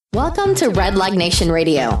Welcome to Red Leg Nation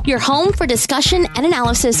Radio, your home for discussion and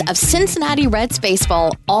analysis of Cincinnati Reds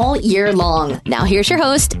baseball all year long. Now here's your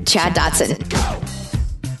host, Chad Dotson.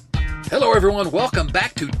 Hello, everyone. Welcome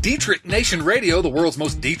back to Dietrich Nation Radio, the world's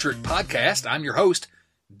most Dietrich podcast. I'm your host,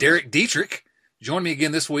 Derek Dietrich. Join me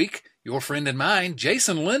again this week, your friend and mine,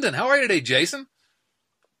 Jason Linden. How are you today, Jason?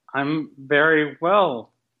 I'm very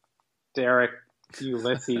well, Derek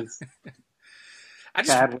Ulysses. I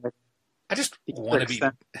just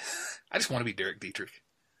want to be Derek Dietrich.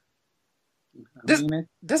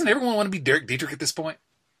 Doesn't everyone want to be Derek Dietrich at this point?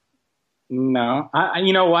 No,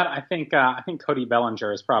 you know what? I think Cody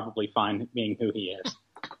Bellinger is probably fine being who he is.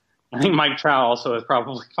 I think Mike Trout also is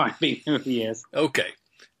probably fine being who he is. Okay,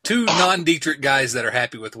 two non-Dietrich guys that are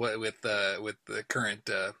happy with the current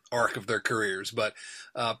arc of their careers, but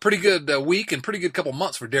pretty good week and pretty good couple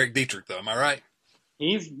months for Derek Dietrich, though. Am I right?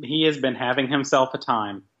 He has been having himself a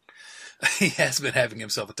time. He has been having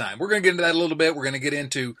himself a time. We're going to get into that a little bit. We're going to get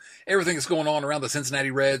into everything that's going on around the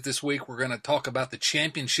Cincinnati Reds this week. We're going to talk about the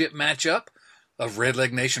championship matchup of Red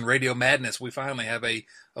Leg Nation Radio Madness. We finally have a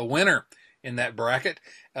winner in that bracket.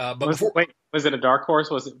 Was it a dark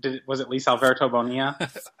horse? Was it Luis Alberto Bonilla?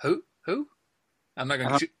 Who? I'm not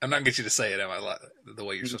going to get you to say it, am I? The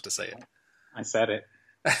way you're supposed to say it. I said it.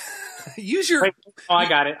 Use your. I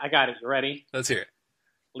got it. You ready? Let's hear it.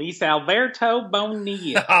 Luis Alberto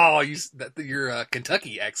Bonilla. Oh, your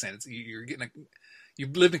Kentucky accent.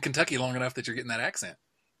 You've lived in Kentucky long enough that you're getting that accent.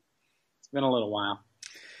 It's been a little while.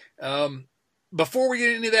 Before we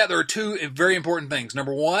get into that, there are two very important things.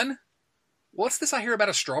 Number one, what's this I hear about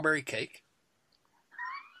a strawberry cake?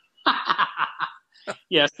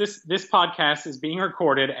 Yes, this podcast is being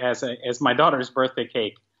recorded as my daughter's birthday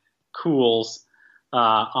cake cools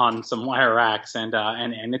on some wire racks, and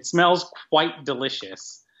it smells quite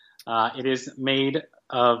delicious. It is made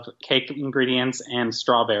of cake ingredients and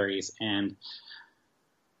strawberries, and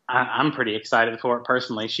I'm pretty excited for it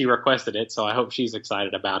personally. She requested it, so I hope she's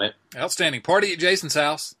excited about it. Outstanding. Party at Jason's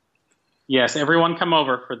house. Yes, everyone come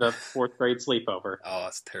over for the fourth grade sleepover. Oh,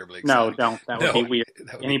 that's terribly exciting. No, don't. That would be weird.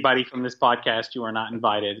 Anybody from this podcast, you are not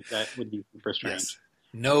invited. That would be super strange. Yes.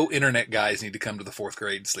 No internet guys need to come to the fourth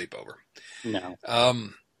grade sleepover. No.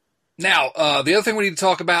 Now, the other thing we need to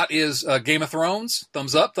talk about is Game of Thrones.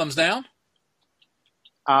 Thumbs up, thumbs down?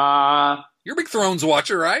 You're a big Thrones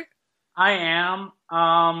watcher, right? I am.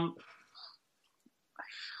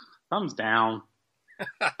 Thumbs down.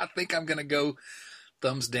 I think I'm going to go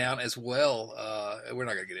thumbs down as well. We're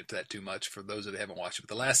not going to get into that too much for those that haven't watched it.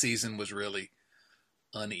 But the last season was really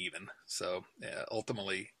uneven. So,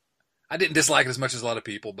 ultimately, I didn't dislike it as much as a lot of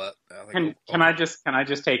people. But I think can I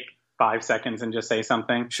just take 5 seconds and just say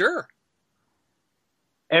something? Sure.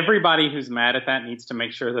 Everybody who's mad at that needs to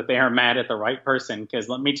make sure that they are mad at the right person, because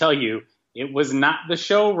let me tell you, it was not the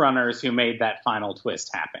showrunners who made that final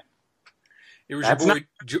twist happen. It was That's your not boy,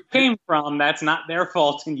 where it came from. That's not their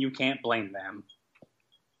fault, and you can't blame them.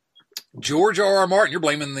 George R.R. Martin. You're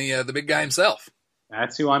blaming the big guy himself.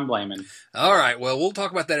 That's who I'm blaming. All right. Well, we'll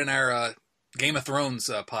talk about that in our Game of Thrones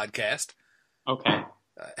podcast. Okay.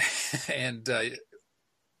 And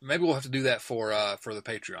maybe we'll have to do that for the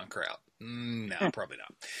Patreon crowd. No, probably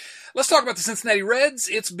not. Let's talk about the Cincinnati Reds.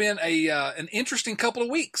 It's been an interesting couple of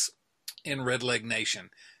weeks in Red Leg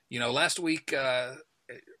Nation. You know, last week, I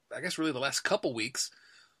guess really the last couple weeks,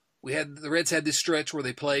 the Reds had this stretch where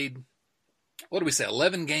they played,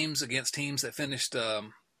 11 games against teams that finished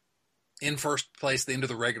in first place at the end of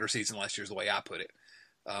the regular season last year is the way I put it.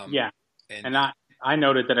 Yeah. And I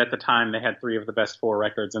noted that at the time they had 3 of the best 4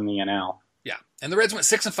 records in the NL. Yeah, and the Reds went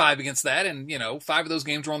 6-5 against that, and 5 of those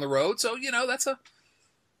games were on the road, so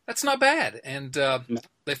that's not bad. And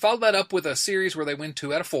they followed that up with a series where they win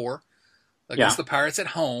 2 out of 4 against the Pirates at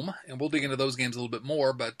home, and we'll dig into those games a little bit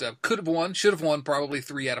more. But could have won, should have won, probably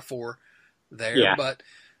 3 out of 4 there. Yeah. But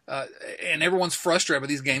and everyone's frustrated with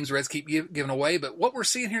these games the Reds keep giving away. But what we're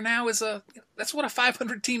seeing here now is that's what a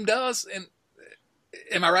 500 team does. And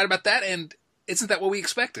am I right about that? And isn't that what we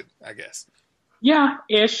expected? I guess. Yeah,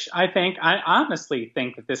 ish. I honestly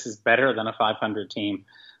think that this is better than a 500 team.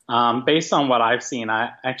 Based on what I've seen, I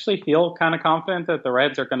actually feel kind of confident that the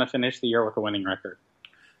Reds are going to finish the year with a winning record.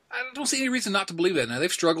 I don't see any reason not to believe that. Now,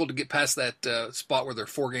 they've struggled to get past that spot where they're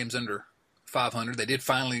 4 games under 500. They did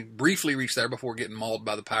finally briefly reach there before getting mauled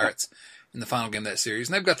by the Pirates in the final game of that series.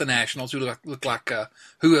 And they've got the Nationals, who look like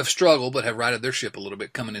who have struggled but have righted their ship a little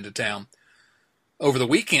bit coming into town over the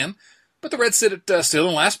weekend. But the Reds sit at still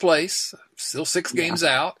in last place, still 6 games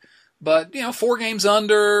out, but 4 games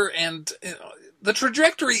under, and the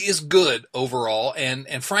trajectory is good overall.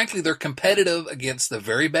 And frankly, they're competitive against the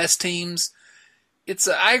very best teams.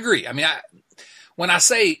 I agree. I mean, when I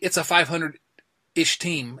say it's a 500-ish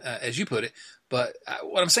team, as you put it, but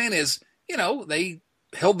what I'm saying is, they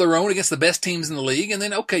held their own against the best teams in the league, and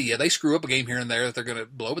then, okay, yeah, they screw up a game here and there that they're going to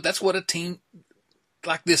blow, but that's what a team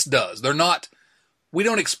like this does. We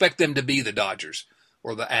don't expect them to be the Dodgers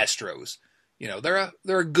or the Astros.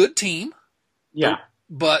 They're a good team. Yeah.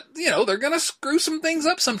 But, they're going to screw some things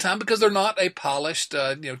up sometime because they're not a polished,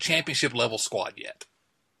 championship level squad yet.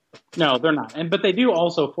 No, they're not. But they do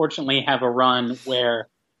also, fortunately, have a run where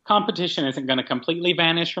competition isn't going to completely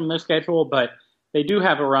vanish from their schedule, but they do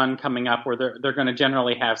have a run coming up where they're going to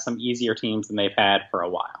generally have some easier teams than they've had for a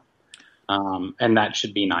while. And that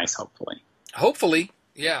should be nice, hopefully. Hopefully,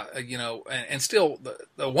 yeah. And still,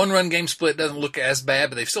 the one-run game split doesn't look as bad,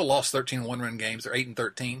 but they've still lost 13 one-run games. They're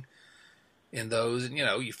 8-13 in those. And,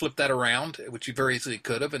 you flip that around, which you very easily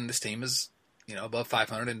could have, and this team is, above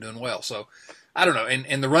 500 and doing well. So, I don't know.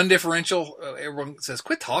 And the run differential, everyone says,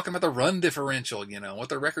 quit talking about the run differential, what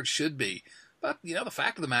their record should be. But, the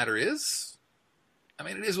fact of the matter is,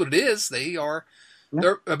 it is what it is. They're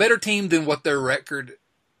a better team than what their record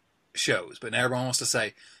shows. But now everyone wants to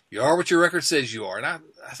say, you are what your record says you are. And I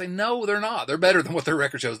say, no, they're not. They're better than what their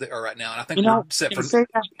record shows they are right now. And I think we're set for... say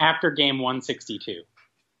that after game 162.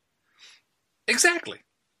 Exactly.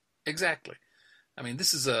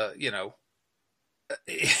 This is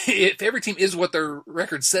if every team is what their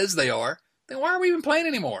record says they are, then why are we even playing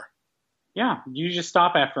anymore? Yeah, you just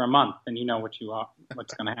stop after a month and you know what's going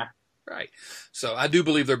to happen. Right. So I do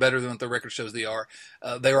believe they're better than what their record shows they are.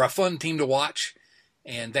 They are a fun team to watch,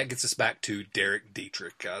 and that gets us back to Derek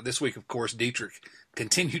Dietrich. This week, of course, Dietrich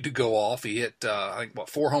continued to go off. He hit,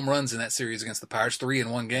 4 home runs in that series against the Pirates, 3 in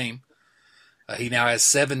one game. He now has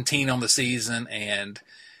 17 on the season, and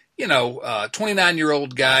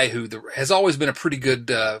 29-year-old guy who has always been a pretty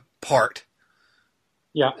good part.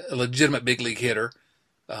 Yeah. A legitimate big league hitter.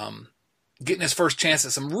 Getting his first chance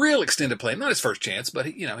at some real extended play. Not his first chance, but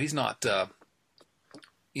he's not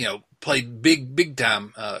played big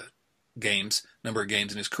time number of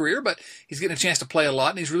games in his career, but he's getting a chance to play a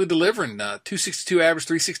lot, and he's really delivering. 262 average,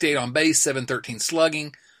 368 on base, 713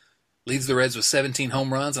 slugging. Leads the Reds with 17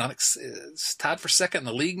 home runs, and I think it's tied for second in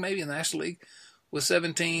the league, maybe in the National League, with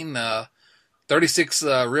 17. 36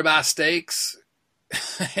 ribeye steaks,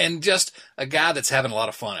 and just a guy that's having a lot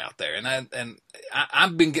of fun out there. And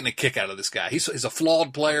I've been getting a kick out of this guy. He's a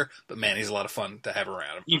flawed player, but man, he's a lot of fun to have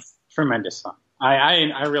around him. He's tremendous fun.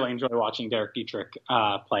 I really enjoy watching Derek Dietrich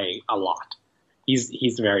play a lot.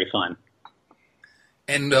 He's very fun.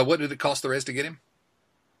 And what did it cost the Reds to get him?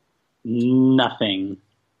 Nothing.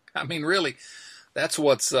 Really, that's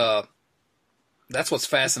what's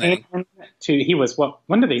fascinating. When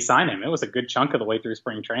did they sign him? It was a good chunk of the way through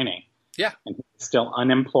spring training. Yeah. And he's still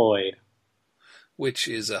unemployed. Which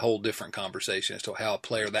is a whole different conversation as to how a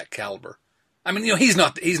player that caliber. He's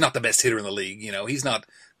not the best hitter in the league. He's not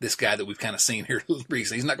this guy that we've kind of seen here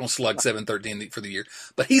recently. He's not going to slug 713 for the year.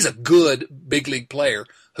 But he's a good big league player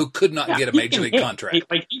who could not get a major league contract.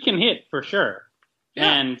 He can hit for sure.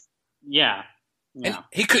 Yeah. And yeah. And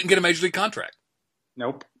he couldn't get a major league contract.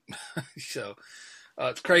 Nope. So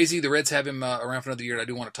it's crazy. The Reds have him around for another year. And I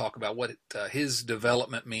do want to talk about what his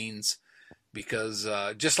development means, because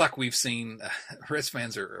just like we've seen, Reds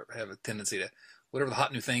fans have a tendency to, whatever the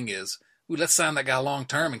hot new thing is, let's sign that guy long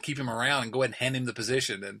term and keep him around and go ahead and hand him the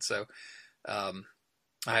position. And so I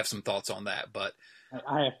have some thoughts on that. But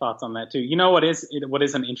I have thoughts on that too. What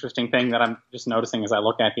is an interesting thing that I'm just noticing as I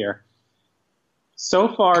look at here?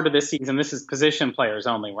 So far to this season, this is position players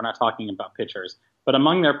only. We're not talking about pitchers. But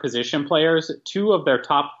among their position players, 2 of their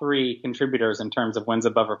top 3 contributors in terms of wins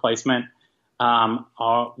above replacement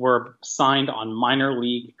were signed on minor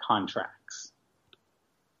league contracts.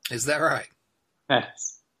 Is that right?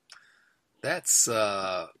 That's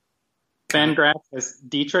FanGraphs has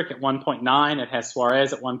Dietrich at 1.9, it has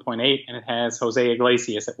Suarez at 1.8, and it has Jose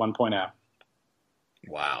Iglesias at 1.0.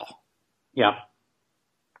 Wow. Yeah.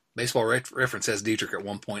 Baseball Reference has Dietrich at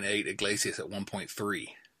 1.8, Iglesias at 1.3.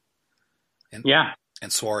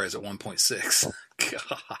 And Suarez at 1.6.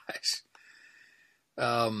 Gosh.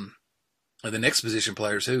 And the next position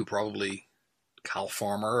players who? Probably Kyle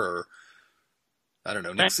Farmer or, I don't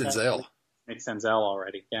know, Nick Senzel. Nick Senzel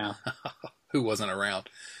already, yeah. Who wasn't around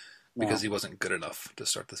because he wasn't good enough to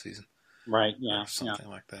start the season. Right, yeah. Or something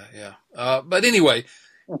like that, yeah. But anyway,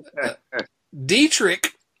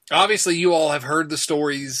 Dietrich, obviously you all have heard the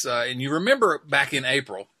stories, and you remember back in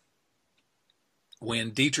April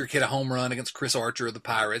when Dietrich hit a home run against Chris Archer of the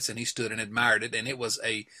Pirates, and he stood and admired it, and it was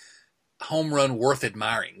a home run worth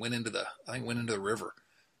admiring. Went into the river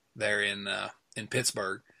there in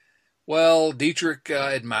Pittsburgh. Well, Dietrich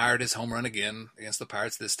admired his home run again against the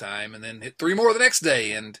Pirates this time, and then hit 3 more the next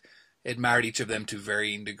day, and admired each of them to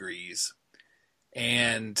varying degrees.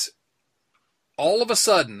 And all of a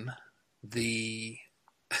sudden, the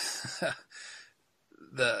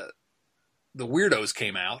weirdos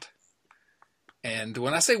came out. And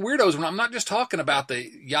when I say weirdos, I'm not just talking about the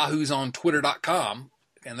yahoos on twitter.com,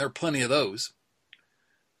 and there are plenty of those,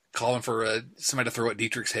 calling for somebody to throw at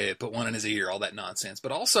Dietrich's head, put one in his ear, all that nonsense.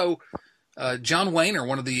 But also John Wayner,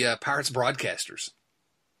 one of the Pirates broadcasters.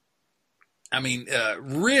 I mean,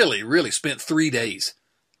 really, really spent 3 days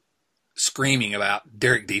screaming about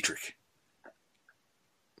Derek Dietrich.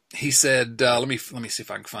 He said, let me see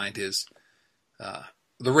if I can find his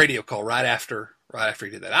the radio call right after he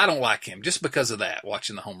did that. I don't like him just because of that,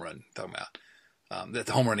 watching the home run, talking about that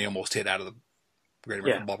the home run he almost hit out of the Great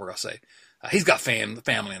American Ballpark, I'll say. He's got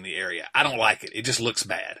family in the area. I don't like it. It just looks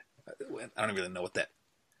bad. I don't really know what that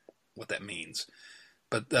means.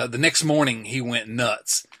 But the next morning, he went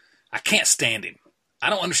nuts. I can't stand him. I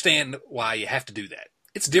don't understand why you have to do that.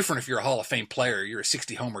 It's different if you're a Hall of Fame player. You're a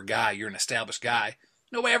 60-homer guy. You're an established guy.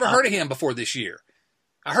 Nobody ever heard of him before this year.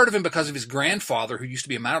 I heard of him because of his grandfather, who used to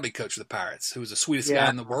be a minor league coach for the Pirates, who was the sweetest guy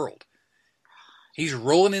in the world. He's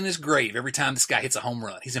rolling in his grave every time this guy hits a home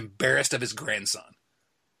run. He's embarrassed of his grandson.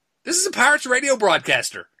 This is a Pirates radio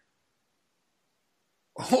broadcaster.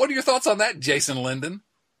 What are your thoughts on that, Jason Linden?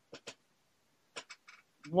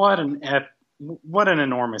 What an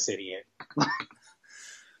enormous idiot.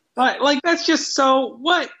 Like that's just so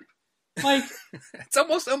what? Like it's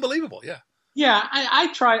almost unbelievable. Yeah. Yeah,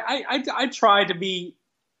 I try to be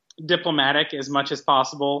diplomatic as much as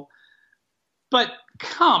possible, but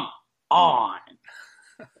come on.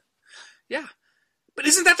 Yeah. But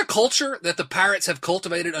isn't that the culture that the Pirates have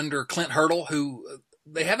cultivated under Clint Hurdle, who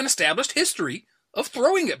they have an established history of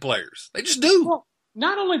throwing at players? They just do. Well,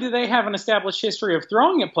 not only do they have an established history of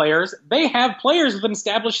throwing at players, they have players with an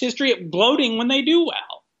established history of gloating when they do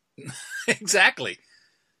well. Exactly.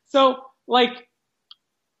 So, like,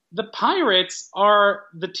 the Pirates are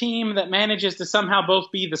the team that manages to somehow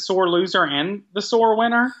both be the sore loser and the sore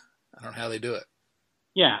winner. I don't know how they do it.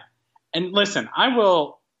 Yeah. And listen,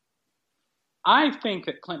 I think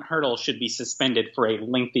that Clint Hurdle should be suspended for a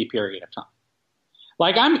lengthy period of time.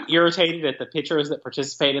 Like, I'm irritated at the pitchers that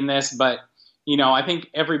participate in this, but, you know, I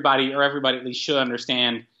think everybody at least should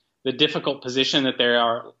understand the difficult position that they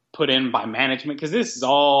are put in by management, because this is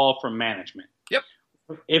all from management. Yep.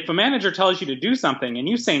 If a manager tells you to do something and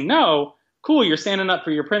you say no, cool, you're standing up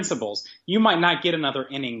for your principles. You might not get another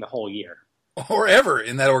inning the whole year. Or ever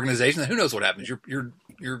in that organization. Who knows what happens?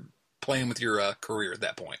 You're playing with your career at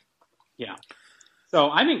that point. Yeah.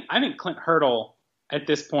 So I think Clint Hurdle at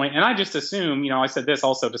this point, and I just assume, you know, I said this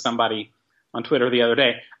also to somebody on Twitter the other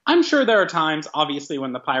day. I'm sure there are times, obviously,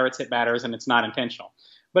 when the Pirates hit batters and it's not intentional.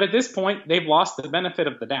 But at this point, they've lost the benefit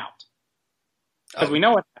of the doubt. Because we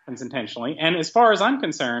know it happens intentionally. And as far as I'm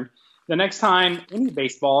concerned, the next time any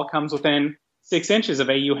baseball comes within 6 inches of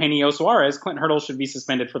a Eugenio Suarez, Clint Hurdle should be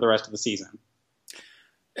suspended for the rest of the season.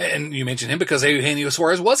 And you mentioned him because Eugenio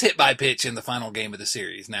Suarez was hit by a pitch in the final game of the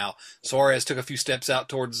series. Now, Suarez took a few steps out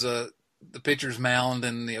towards the pitcher's mound,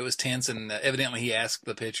 and it was tense, and evidently he asked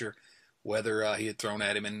the pitcher whether he had thrown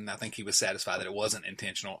at him, and I think he was satisfied that it wasn't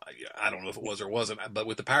intentional. I don't know if it was or wasn't, but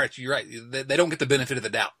with the Pirates, you're right. They don't get the benefit of the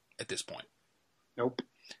doubt at this point. Nope.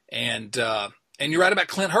 And you're right about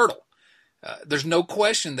Clint Hurdle. There's no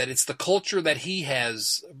question that it's the culture that he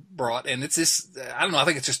has brought, and it's this. I don't know. I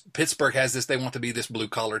think it's just Pittsburgh has this. They want to be this blue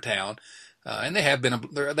collar town, and they have been.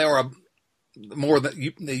 They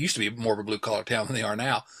used to be more of a blue collar town than they are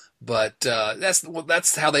now. But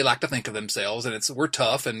that's how they like to think of themselves, and we're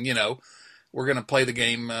tough, and you know we're going to play the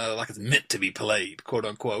game like it's meant to be played, quote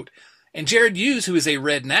unquote. And Jared Hughes, who is a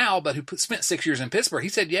Red now, but who spent 6 years in Pittsburgh, he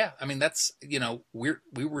said, "Yeah, I mean that's we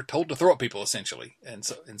were told to throw at people essentially, and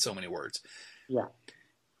so in so many words." Yeah.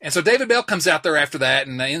 And so David Bell comes out there after that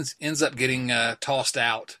and ends up getting tossed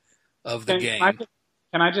out of the game.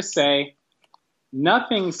 Can I just say,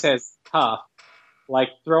 nothing says tough like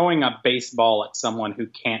throwing a baseball at someone who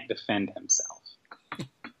can't defend himself.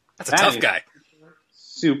 That's a tough guy.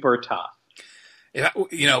 Super tough.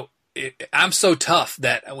 I'm so tough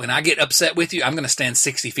that when I get upset with you, I'm going to stand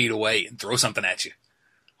 60 feet away and throw something at you.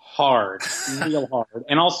 Hard. Real hard.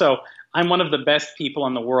 And also, I'm one of the best people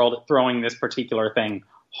in the world at throwing this particular thing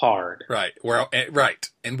hard. Right. Right.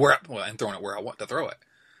 And throwing it where I want to throw it.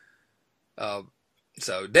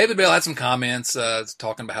 So David Bell had some comments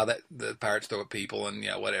talking about how the Pirates throw at people and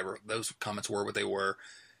whatever. Those comments were what they were.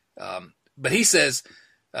 But he says,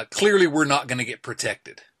 clearly we're not going to get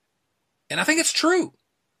protected. And I think it's true.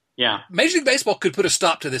 Yeah. Major League Baseball could put a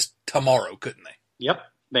stop to this tomorrow, couldn't they? Yep,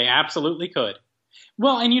 they absolutely could.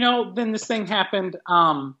 Well, and then this thing happened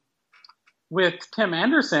with Tim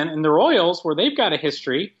Anderson and the Royals, where they've got a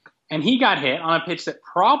history, and he got hit on a pitch that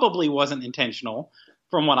probably wasn't intentional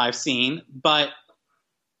from what I've seen, but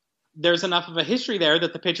there's enough of a history there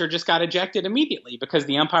that the pitcher just got ejected immediately because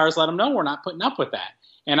the umpires let him know we're not putting up with that.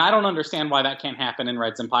 And I don't understand why that can't happen in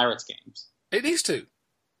Reds and Pirates games. It needs to.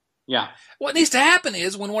 Yeah. What needs to happen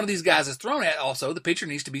is when one of these guys is thrown at, also, the pitcher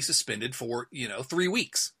needs to be suspended for, 3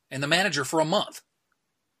 weeks and the manager for a month.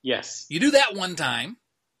 Yes. You do that one time.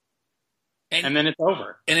 And then it's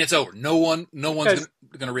over. And it's over. No one's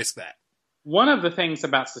going to risk that. One of the things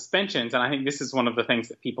about suspensions, and I think this is one of the things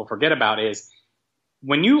that people forget about, is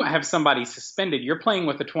when you have somebody suspended, you're playing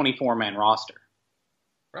with a 24-man roster.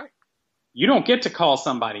 Right. You don't get to call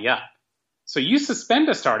somebody up. So you suspend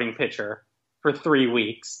a starting pitcher for 3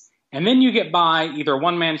 weeks, and then you get by either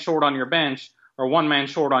one man short on your bench or one man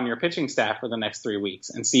short on your pitching staff for the next 3 weeks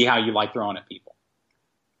and see how you like throwing at people.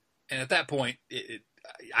 And at that point,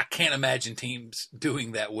 I can't imagine teams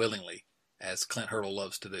doing that willingly, as Clint Hurdle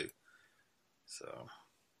loves to do. So,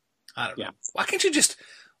 I don't know. Why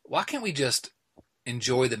can't we just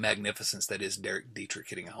enjoy the magnificence that is Derek Dietrich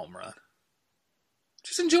hitting a home run?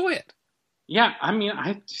 Just enjoy it. Yeah,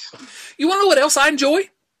 You want to know what else I enjoy?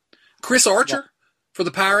 Chris Archer for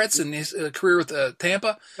the Pirates and his career with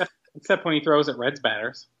Tampa. Except when he throws at Reds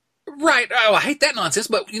batters. Right. Oh, I hate that nonsense.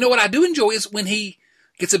 But you know what I do enjoy is when he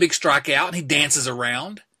gets a big strikeout and he dances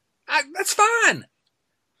around. That's fine.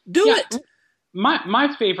 Do it.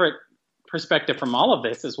 My favorite perspective from all of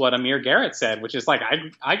this is what Amir Garrett said, which is like,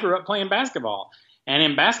 I grew up playing basketball. And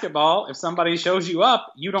in basketball, if somebody shows you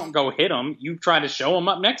up, you don't go hit them. You try to show them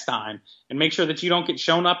up next time and make sure that you don't get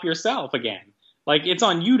shown up yourself again. Like, it's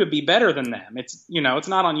on you to be better than them. It's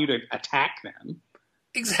not on you to attack them.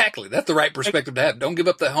 Exactly. That's the right perspective to have. Don't give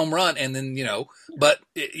up the home run and then, but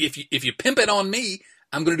if you pimp it on me,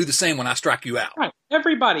 I'm going to do the same when I strike you out. Right.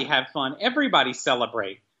 Everybody have fun. Everybody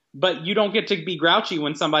celebrate. But you don't get to be grouchy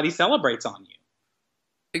when somebody celebrates on you.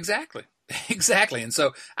 Exactly. Exactly. And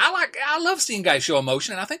so I love seeing guys show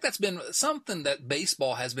emotion, and I think that's been something that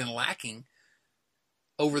baseball has been lacking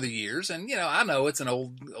over the years. And, I know it's an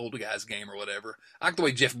old guy's game or whatever. I like the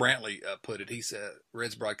way Jeff Brantley put it. He said,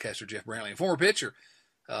 Reds broadcaster Jeff Brantley, a former pitcher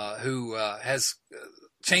who has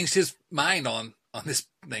changed his mind on this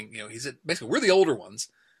thing. He said, basically, we're the older ones.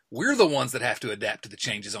 We're the ones that have to adapt to the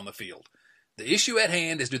changes on the field. The issue at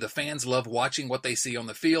hand is, do the fans love watching what they see on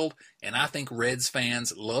the field? And I think Reds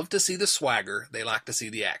fans love to see the swagger. They like to see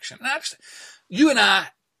the action. And you and I,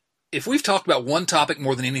 if we've talked about one topic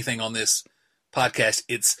more than anything on this podcast,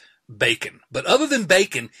 it's bacon. But other than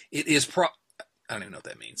bacon, it is I don't even know what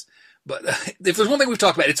that means. But if there's one thing we've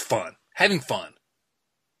talked about, it's fun. Having fun.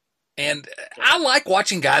 And I like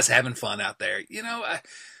watching guys having fun out there.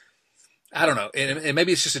 I don't know. And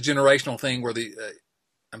maybe it's just a generational thing where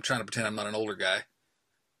I'm trying to pretend I'm not an older guy,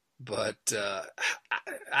 but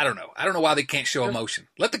I don't know. I don't know why they can't show emotion.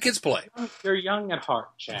 Let the kids play. You're young at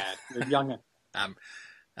heart, Chad. You're young at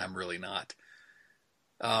I'm really not.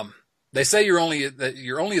 They say you're only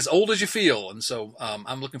as old as you feel, and so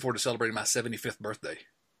I'm looking forward to celebrating my 75th birthday.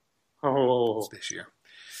 Oh, this year.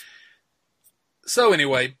 So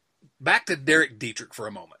anyway, back to Derek Dietrich for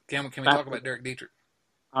a moment. Can we talk about Derek Dietrich?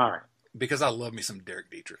 All right. Because I love me some Derek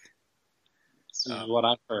Dietrich. This is what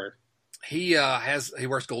I've heard. He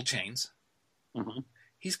wears gold chains. Mm-hmm.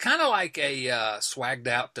 He's kind of like a swagged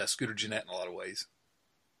out Scooter Gennett in a lot of ways.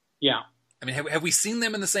 Yeah. I mean, have we seen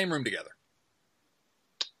them in the same room together?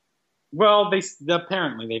 Well,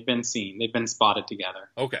 apparently they've been seen. They've been spotted together.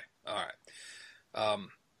 Okay. All right.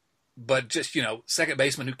 But just, second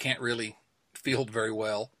baseman who can't really field very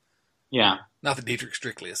well. Yeah. Not that Dietrich's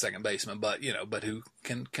strictly a second baseman, but who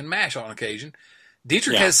can mash on occasion.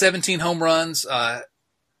 Dietrich has 17 home runs.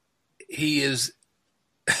 He is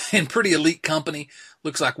in pretty elite company.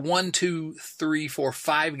 Looks like 1, 2, 3, 4,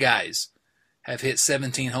 5 guys have hit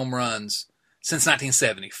 17 home runs since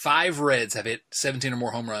 1970. 5 Reds have hit 17 or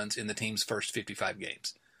more home runs in the team's first 55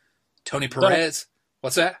 games. Tony Perez,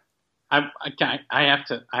 what's that? I have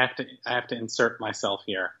to insert myself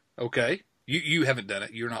here. Okay, you haven't done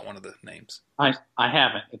it. You're not one of the names. I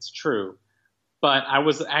haven't. It's true. But I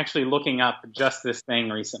was actually looking up just this thing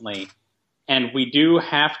recently, and we do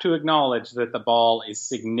have to acknowledge that the ball is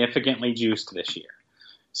significantly juiced this year.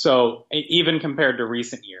 So even compared to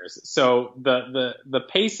recent years. So the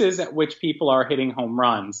paces at which people are hitting home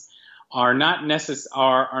runs are not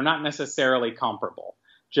necessarily comparable.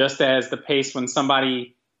 Just as the pace when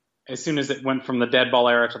somebody, as soon as it went from the dead ball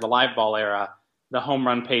era to the live ball era, the home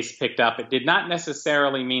run pace picked up, it did not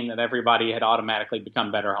necessarily mean that everybody had automatically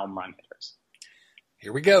become better home run hitters.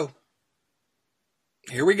 Here we go.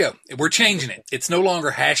 We're changing it. It's no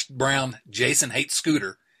longer Hash Brown Jason hates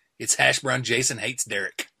Scooter. It's Hash Brown Jason hates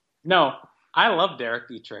Derek. No, I love Derek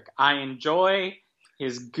Dietrich. I enjoy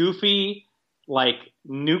his goofy, like,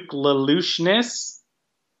 Nuke Lelouchness.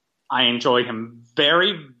 I enjoy him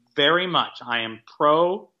very, very much. I am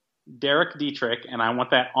pro Derek Dietrich, and I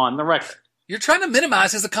want that on the record. You're trying to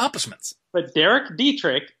minimize his accomplishments. But Derek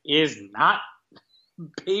Dietrich is not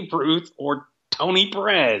Babe Ruth or Tony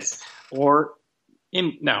Perez or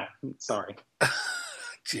no, sorry.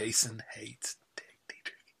 Jason hates Derek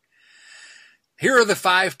Dietrich. Here are the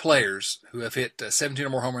 5 players who have hit 17 or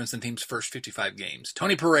more home runs in the team's first 55 games.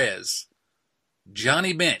 Tony Perez,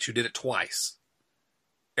 Johnny Bench, who did it twice,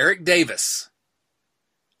 Eric Davis,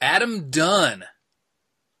 Adam Dunner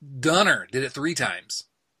did it 3 times,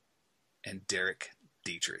 and Derek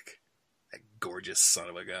Dietrich, that gorgeous son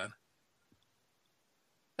of a gun.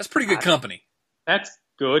 That's pretty good company. That's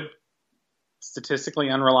good, statistically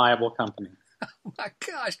unreliable company. Oh my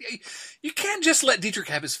gosh, you can't just let Dietrich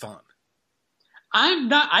have his fun.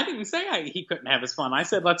 I didn't say he couldn't have his fun. I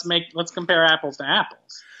said let's compare apples to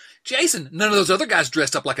apples. Jason, none of those other guys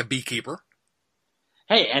dressed up like a beekeeper.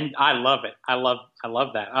 Hey, and I love it. I love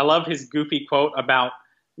that. I love his goofy quote about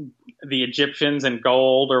the Egyptians and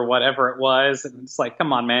gold or whatever it was. And it's like,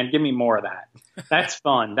 come on, man, give me more of that. That's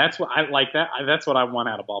fun. That's what I like. That's what I want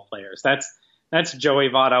out of ball players. That's Joey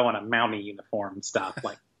Votto in a Mountie uniform and stuff.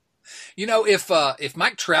 Like, if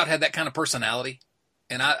Mike Trout had that kind of personality,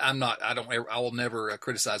 and I will never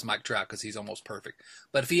criticize Mike Trout because he's almost perfect.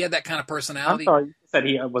 But if he had that kind of personality, I'm sorry, you said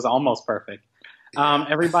he was almost perfect.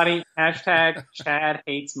 Everybody, hashtag Chad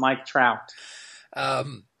hates Mike Trout.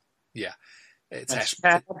 Yeah. It's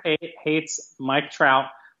Chad hates Mike Trout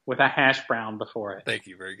with a hash brown before it. Thank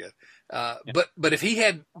you. Very good. But if he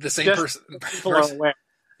had the same person. People are aware.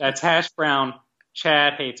 That's hash brown.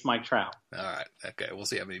 Chad hates Mike Trout. All right. Okay. We'll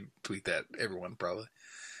see how many tweet that. Everyone probably.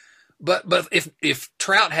 But if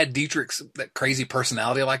Trout had Dietrich's that crazy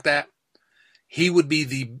personality like that, he would be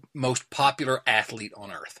the most popular athlete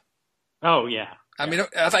on earth. Oh, yeah. I mean,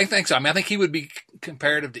 I think so. I think he would be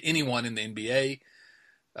comparative to anyone in the NBA,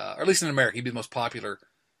 or at least in America. He'd be the most popular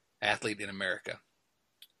athlete in America.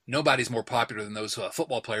 Nobody's more popular than those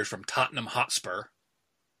football players from Tottenham Hotspur.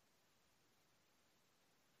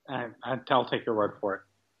 I'll take your word for it.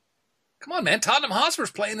 Come on, man. Tottenham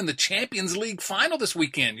Hotspur's playing in the Champions League final this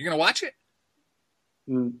weekend. You're going to watch it?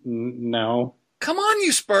 No. Come on,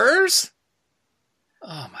 you Spurs.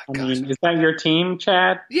 Oh, my gosh. I mean, is that your team,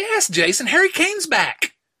 Chad? Yes, Jason. Harry Kane's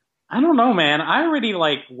back. I don't know, man. I already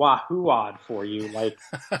wahoo-awed for you. Like,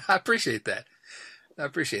 I appreciate that.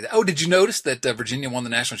 Oh, did you notice that Virginia won the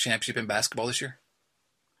national championship in basketball this year?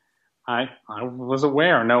 I was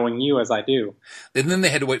aware, knowing you as I do. And then they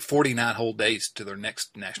had to wait 49 whole days to their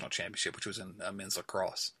next national championship, which was in men's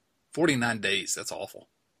lacrosse. 49 days. That's awful.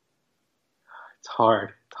 It's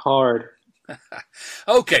hard.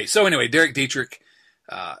 Okay, so anyway, Derek Dietrich,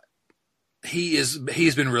 he's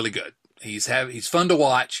been really good. He's fun to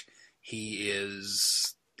watch.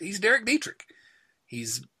 He's Derek Dietrich.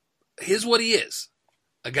 He's what he is.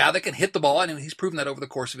 A guy that can hit the ball, and he's proven that over the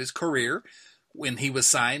course of his career. When he was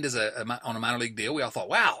signed as on a minor league deal, we all thought,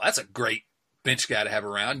 wow, that's a great bench guy to have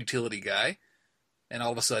around, utility guy. And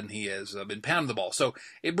all of a sudden he has been pounding the ball. So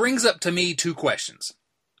it brings up to me 2 questions.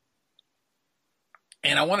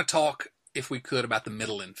 And I want to talk, if we could, about the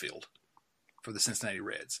middle infield for the Cincinnati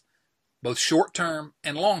Reds, both short-term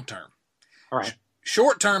and long-term. All right.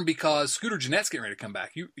 Short-term because Scooter Gennett's getting ready to come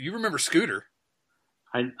back. You remember Scooter?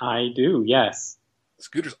 I do, yes.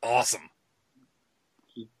 Scooter's awesome.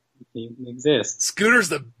 He exists. Scooter's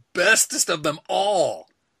the bestest of them all.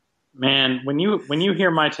 Man, when you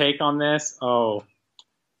hear my take on this,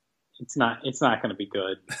 it's not going to be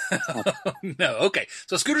good. No, okay.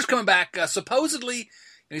 So Scooter's coming back supposedly,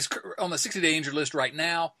 and he's on the 60-day injured list right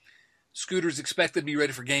now. Scooter's expected to be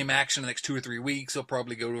ready for game action in the next 2 or 3 weeks. He'll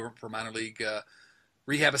probably go for minor league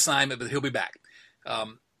rehab assignment, but he'll be back.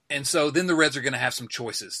 And so then the Reds are going to have some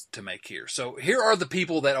choices to make here. So here are the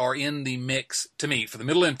people that are in the mix, to me, for the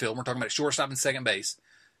middle infield. We're talking about shortstop and second base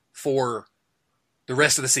for the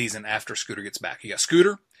rest of the season after Scooter gets back. You got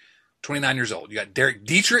Scooter, 29 years old. You got Derek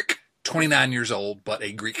Dietrich, 29 years old, but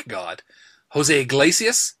a Greek god. Jose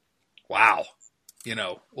Iglesias, wow.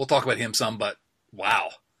 We'll talk about him some, but wow.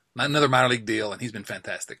 Another minor league deal, and he's been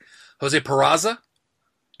fantastic. Jose Peraza,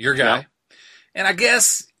 your guy. Yeah. And I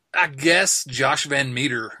guess Josh Van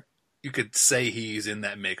Meter, you could say he's in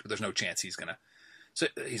that mix, but there's no chance he's going to So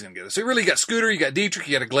he's going to get it. So you really got Scooter, you got Dietrich,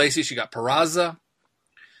 you got Iglesias, you got Peraza.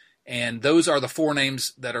 And those are the four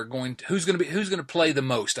names that are going to, who's going to play the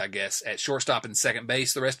most, I guess, at shortstop and second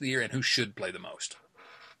base the rest of the year, and who should play the most?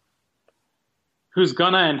 Who's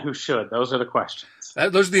gonna and who should? Those are the questions.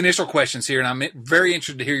 Those are the initial questions here, and I'm very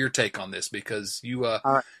interested to hear your take on this because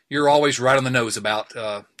right. You're always right on the nose about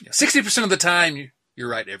 60% of the time. You're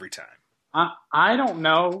right every time. I don't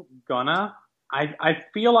know gonna. I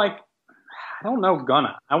feel like I don't know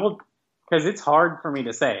gonna. I will, because it's hard for me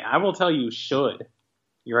to say. I will tell you should.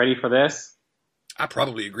 You ready for this? I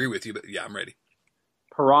probably agree with you, but yeah, I'm ready.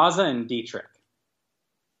 Peraza and Dietrich.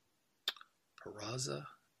 Peraza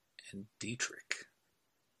and Dietrich.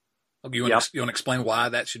 Okay, you want to explain why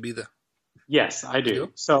that should be the... Yes, I do. Deal?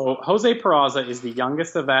 So Jose Peraza is the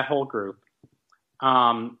youngest of that whole group.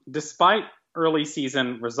 Despite early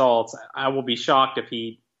season results, I will be shocked if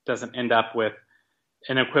he doesn't end up with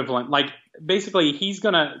an equivalent. Like, basically, he's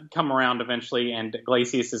going to come around eventually, and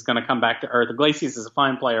Iglesias is going to come back to earth. Iglesias is a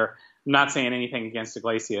fine player. I'm not saying anything against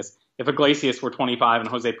Iglesias. If Iglesias were 25 and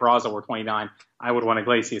Jose Peraza were 29, I would want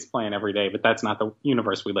Iglesias playing every day, but that's not the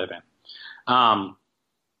universe we live in.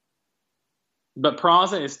 But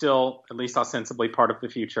Peraza is still, at least ostensibly, part of the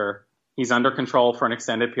future. He's under control for an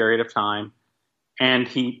extended period of time, and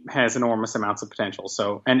he has enormous amounts of potential.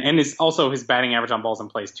 So, and is also his batting average on balls in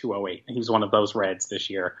play is 208. He's one of those Reds this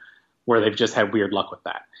year where they've just had weird luck with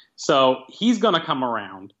that. So he's going to come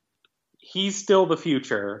around. He's still the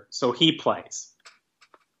future, so he plays.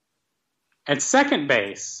 At second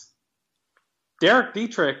base, Derek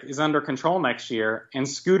Dietrich is under control next year, and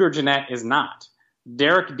Scooter Gennett is not.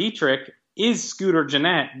 Derek Dietrich is Scooter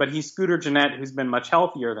Gennett, but he's Scooter Gennett who's been much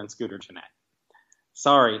healthier than Scooter Gennett.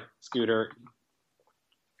 Sorry, Scooter.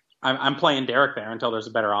 I'm playing Derek there until there's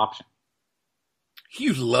a better option.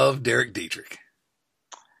 You love Derek Dietrich.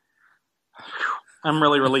 I'm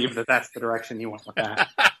really relieved that that's the direction you went with that.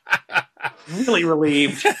 Really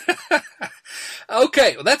relieved.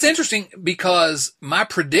 Okay, well, that's interesting because my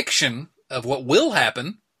prediction of what will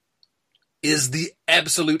happen is the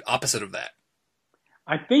absolute opposite of that.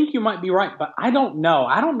 I think you might be right, but I don't know.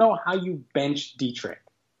 I don't know how you bench Dietrich.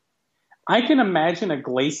 I can imagine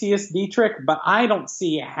Iglesias Dietrich, but I don't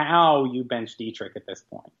see how you bench Dietrich at this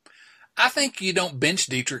point. I think you don't bench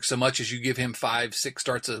Dietrich so much as you give him 5-6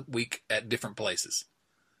 starts a week at different places.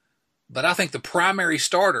 But I think the primary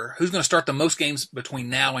starter, who's going to start the most games between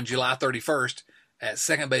now and July 31st at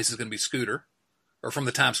second base is going to be Scooter, or from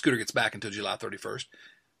the time Scooter gets back until July 31st.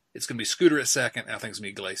 It's going to be Scooter at second, and I think it's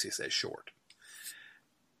going to be Iglesias at short.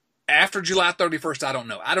 After July 31st, I don't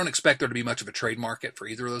know. I don't expect there to be much of a trade market for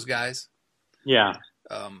either of those guys. Yeah.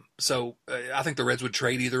 So I think the Reds would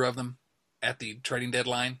trade either of them at the trading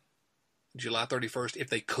deadline, July 31st, if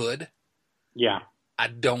they could. Yeah. I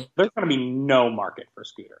don't. There's going to be no market for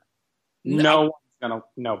Scooter. Nobody.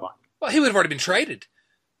 Well, he would have already been traded.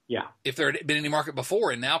 Yeah. If there had been any market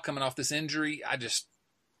before, and now coming off this injury,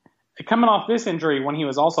 Coming off this injury when he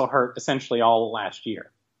was also hurt essentially all last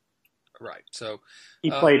year. Right. So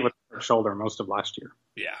he played with a hurt shoulder most of last year.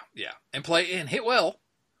 Yeah. And hit well.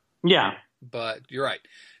 Yeah. But you're right.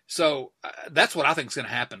 So that's what I think is going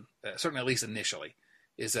to happen, certainly at least initially,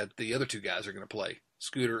 is that the other two guys are going to play,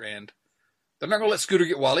 Scooter, and they're not going to let Scooter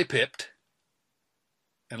get Wally pipped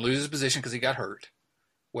and lose his position because he got hurt.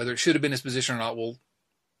 Whether it should have been his position or not,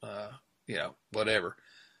 whatever.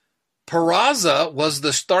 Peraza was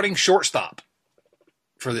the starting shortstop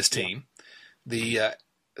for this team. It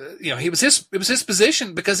was his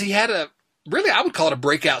position because he had I would call it a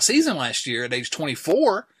breakout season last year at age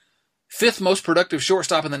 24, fifth most productive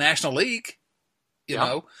shortstop in the National League.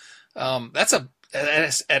 That's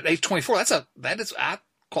at age 24. I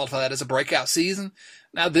qualify that as a breakout season.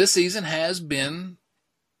 Now this season has been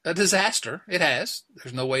a disaster. It has.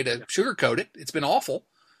 There's no way to sugarcoat it. It's been awful.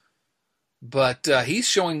 But he's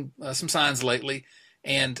showing some signs lately,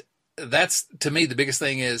 and that's, to me, the biggest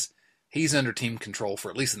thing is he's under team control for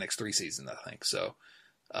at least the next 3 seasons, I think. So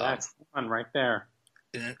that's one right there.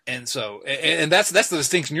 And that's the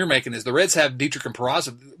distinction you're making is the Reds have Dietrich and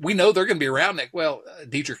Peraza. We know they're going to be around next. Well,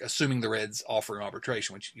 Dietrich, assuming the Reds offer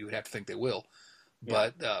arbitration, which you would have to think they will. Yeah.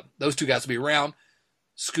 But those two guys will be around.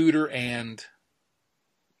 Scooter and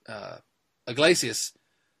Iglesias,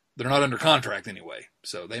 they're not under contract anyway,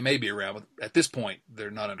 so they may be around. But at this point,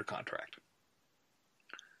 they're not under contract.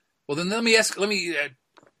 Well, then let me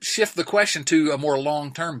shift the question to a more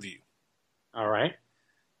long-term view. All right.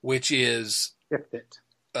 Which is shift it.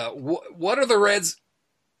 What are the Reds?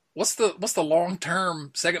 What's the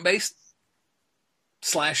long-term second base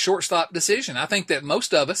 / shortstop decision? I think that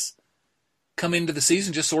most of us come into the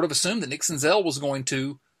season just sort of assumed that Nick Senzel was going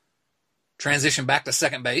to transition back to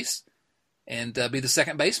second base and be the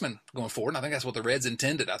second baseman going forward. And I think that's what the Reds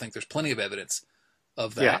intended. I think there's plenty of evidence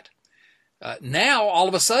of that. Yeah. Now, all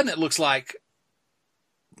of a sudden, it looks like,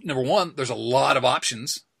 number one, there's a lot of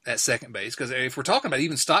options at second base. Because if we're talking about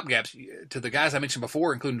even stopgaps, to the guys I mentioned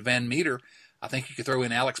before, including Van Meter, I think you could throw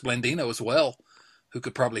in Alex Blandino as well, who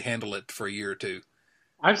could probably handle it for a year or two.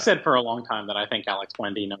 I've said for a long time that I think Alex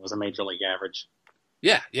Blandino was a major league average.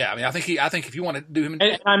 Yeah. I mean, I think if you want to do him,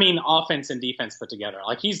 I mean, offense and defense put together,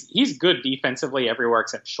 like he's good defensively everywhere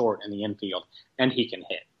except short in the infield, and he can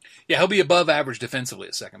hit. Yeah, he'll be above average defensively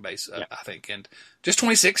at second base, I think, and just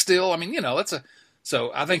 26 still. I mean,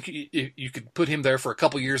 so I think you could put him there for a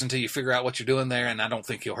couple years until you figure out what you're doing there, and I don't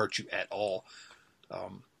think he'll hurt you at all.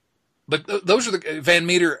 But those are the Van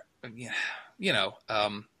Meter.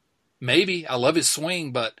 Maybe I love his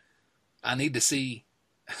swing, but I need to see.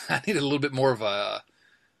 I need a little bit more of a,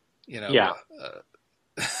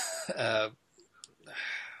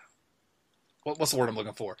 what's the word I'm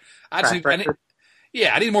looking for? I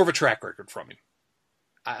need more of a track record from him.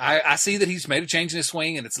 I see that he's made a change in his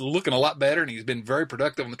swing, and it's looking a lot better, and he's been very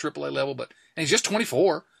productive on the AAA level. And he's just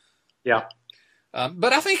 24. Yeah.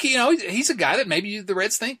 But I think he's a guy that maybe the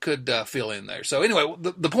Reds think could fill in there. So anyway,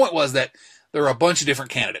 the point was that there are a bunch of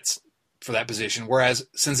different candidates for that position, whereas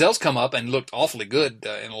Senzel's come up and looked awfully good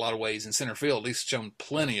in a lot of ways in center field, at least shown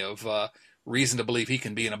plenty of reason to believe he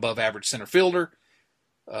can be an above-average center fielder.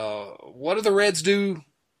 What do the Reds do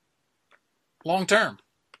long term?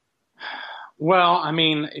 Well, I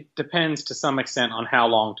mean, it depends to some extent on how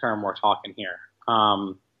long term we're talking here.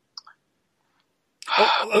 But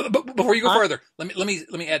before you go further, let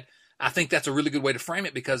me add. I think that's a really good way to frame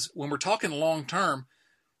it, because when we're talking long term,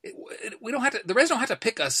 we don't have to. The Reds don't have to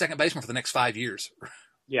pick a second baseman for the next 5 years.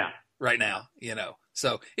 Yeah. Right now,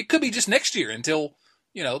 so it could be just next year until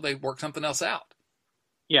they work something else out.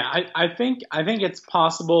 Yeah, I think it's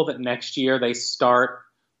possible that next year they start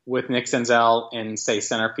with Nick Senzel in, say,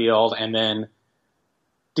 center field, and then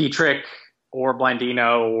Dietrich or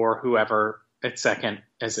Blandino or whoever at second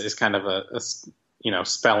is kind of a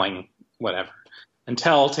spelling whatever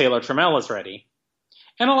until Taylor Trammell is ready.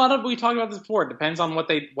 And we talked about this before. It depends on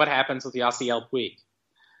what happens with Yasiel Puig.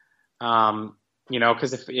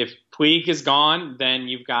 Because if Puig is gone, then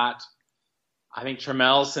you've got, I think,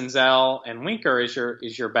 Trammell, Senzel, and Winker is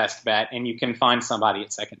your best bet, and you can find somebody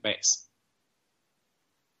at second base.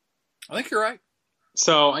 I think you're right.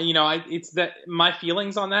 So, it's that my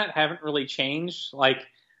feelings on that haven't really changed. Like,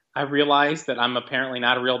 I realize that I'm apparently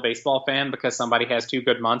not a real baseball fan because somebody has 2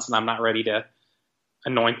 good months and I'm not ready to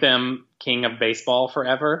anoint them king of baseball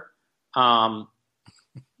forever. I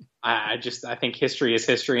think history is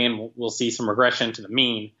history, and we'll see some regression to the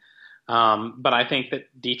mean. But I think that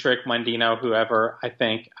Dietrich, Blandino, whoever, I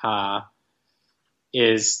think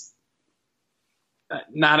is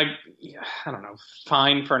not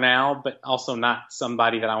fine for now, but also not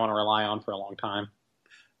somebody that I want to rely on for a long time.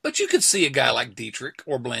 But you could see a guy like Dietrich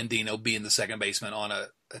or Blandino being the second baseman on a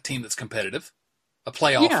team that's competitive, a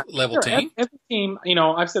playoff level team. Every team,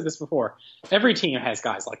 I've said this before, every team has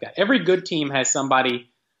guys like that. Every good team has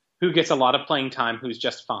somebody who gets a lot of playing time who's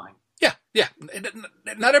just fine. Yeah.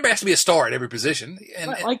 Not everybody has to be a star at every position.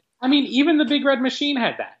 Even the Big Red Machine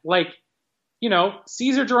had that.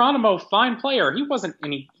 Cesar Geronimo, fine player. He wasn't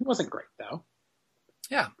great though.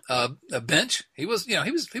 Yeah. Bench. He was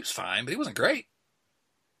fine, but he wasn't great.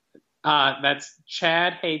 That's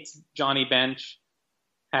Chad hates Johnny Bench.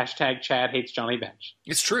 # Chad hates Johnny Bench.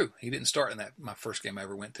 It's true. He didn't start in my first game I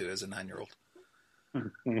ever went to as a 9-year-old.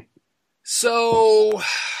 So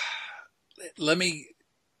let me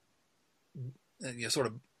sort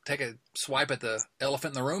of take a swipe at the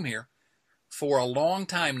elephant in the room here. For a long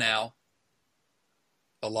time now,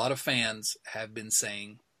 a lot of fans have been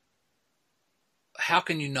saying, how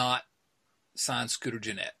can you not sign Scooter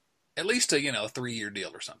Gennett? At least a 3-year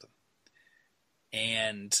deal or something.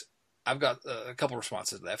 And I've got a couple of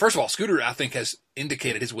responses to that. First of all, Scooter, I think, has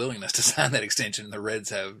indicated his willingness to sign that extension. The Reds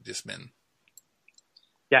have just been...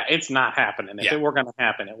 Yeah, it's not happening. If it were going to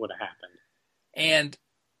happen, it would have happened. And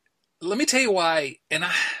let me tell you why. And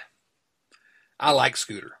I like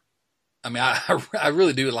Scooter. I mean, I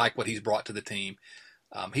really do like what he's brought to the team.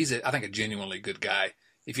 He's, I think, a genuinely good guy.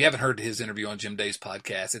 If you haven't heard his interview on Jim Day's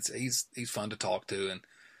podcast, he's fun to talk to. And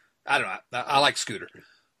I don't know. I like Scooter.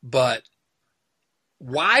 But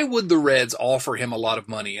why would the Reds offer him a lot of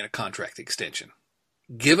money in a contract extension,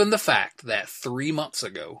 given the fact that 3 months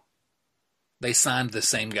ago they signed the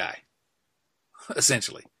same guy,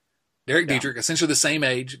 essentially? Derek Dietrich, essentially the same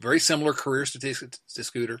age, very similar career statistics to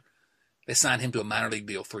Scooter. They signed him to a minor league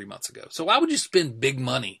deal 3 months ago. So why would you spend big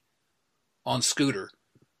money on Scooter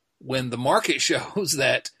when the market shows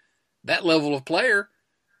that level of player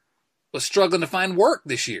was struggling to find work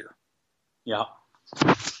this year. Yeah.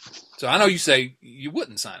 So I know you say you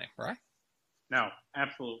wouldn't sign him, right? No,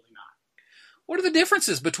 absolutely not. What are the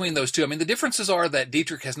differences between those two? I mean, the differences are that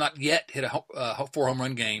Dietrich has not yet hit a 4-home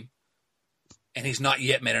run game, and he's not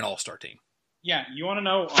yet made an all-star team. Yeah, you want to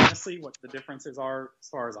know, honestly, what the differences are as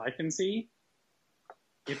far as I can see?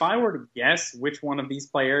 If I were to guess which one of these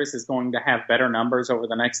players is going to have better numbers over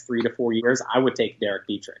the next 3 to 4 years, I would take Derek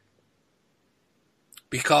Dietrich.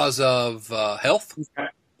 Because of health?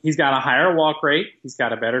 He's got a higher walk rate. He's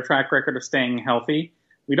got a better track record of staying healthy.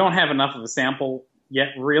 We don't have enough of a sample yet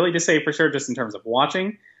really to say for sure just in terms of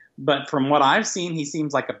watching. But from what I've seen, he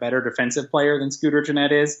seems like a better defensive player than Scooter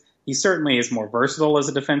Gennett is. He certainly is more versatile as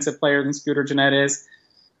a defensive player than Scooter Gennett is.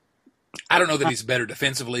 I don't know that he's better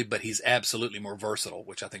defensively, but he's absolutely more versatile,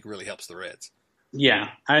 which I think really helps the Reds. Yeah,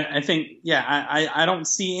 I think, I don't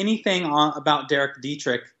see anything about Derek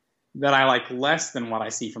Dietrich that I like less than what I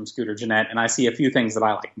see from Scooter Gennett, and I see a few things that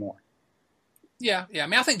I like more. Yeah. I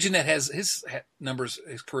mean, I think Gennett has his numbers,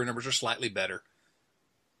 his career numbers are slightly better,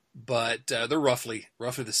 but they're roughly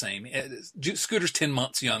the same. Scooter's 10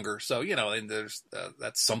 months younger, so and there's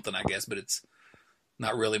that's something, I guess, but it's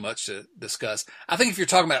not really much to discuss. I think if you're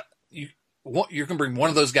talking about you're going to bring one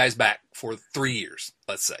of those guys back for 3 years,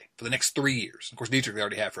 let's say, for the next 3 years. Of course, Dietrich they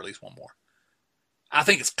already have for at least one more. I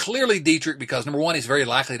think it's clearly Dietrich because, number one, he's very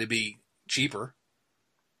likely to be cheaper.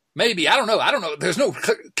 Maybe, I don't know. There's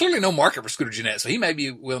clearly no market for Scooter Gennett, so he may be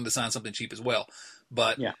willing to sign something cheap as well.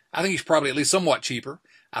 But yeah. I think he's probably at least somewhat cheaper.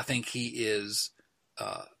 I think he is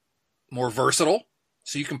more versatile,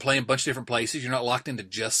 so you can play in a bunch of different places. You're not locked into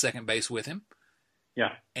just second base with him.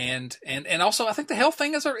 Yeah. And also, I think the health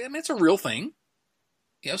thing it's a real thing.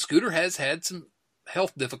 Scooter has had some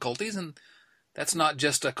health difficulties, and that's not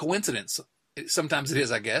just a coincidence. Sometimes it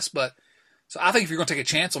is, I guess. But so I think if you're going to take a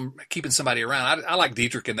chance on keeping somebody around, I like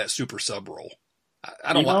Dietrich in that super sub role.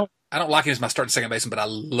 I don't like him as my starting second baseman, but I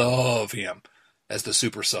love him as the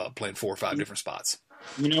super sub playing 4 or 5 different spots.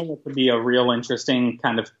 You know what would be a real interesting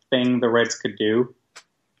kind of thing the Reds could do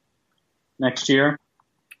next year?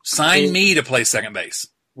 Sign me to play second base.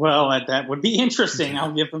 Well, that would be interesting.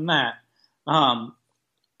 I'll give them that.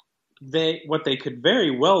 What they could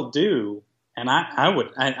very well do. And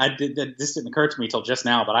this didn't occur to me till just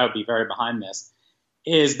now, but I would be very behind this,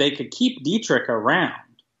 is they could keep Dietrich around.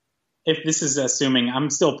 If this is assuming, I'm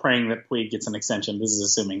still praying that Puig gets an extension. This is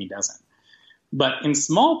assuming he doesn't. But in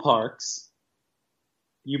small parks,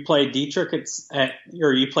 you play Dietrich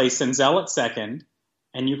or you play Senzel at second,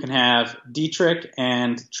 and you can have Dietrich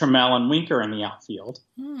and Trammell and Winker in the outfield.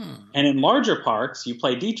 And in larger parks, you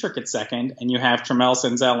play Dietrich at second, and you have Trammell,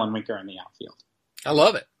 Senzel, and Winker in the outfield. I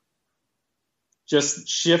love it. Just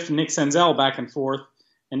shift Nick Senzel back and forth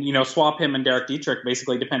and, swap him and Derek Dietrich,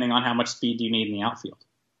 basically depending on how much speed you need in the outfield.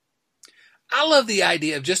 I love the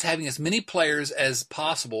idea of just having as many players as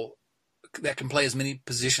possible that can play as many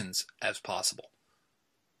positions as possible.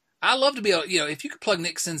 I love to be able, if you could plug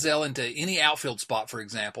Nick Senzel into any outfield spot, for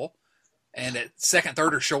example, and at second,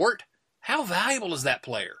 third, or short, how valuable is that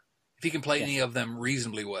player if he can play any of them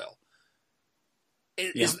reasonably well?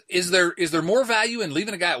 Is there more value in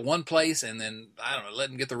leaving a guy at one place and then, I don't know,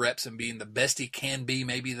 letting him get the reps and being the best he can be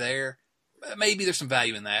maybe there? Maybe there's some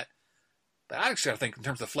value in that. But I actually think in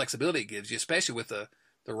terms of the flexibility it gives you, especially with the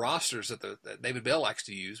rosters that David Bell likes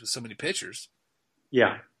to use with so many pitchers.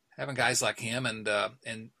 Yeah. Having guys like him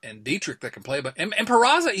and Dietrich that can play, and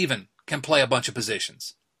Peraza even can play a bunch of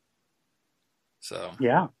positions. So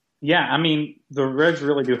yeah. I mean, the Reds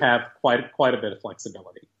really do have quite a bit of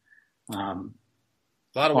flexibility.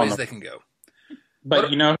 A lot of ways they can go. But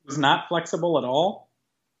who's not flexible at all?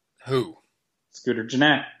 Who? Scooter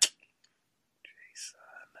Gennett.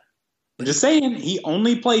 I'm just saying, he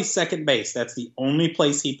only plays second base. That's the only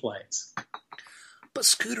place he plays. But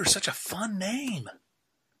Scooter's such a fun name.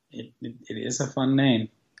 It is a fun name.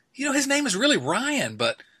 His name is really Ryan,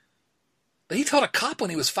 but he told a cop when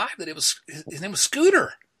he was 5 that his name was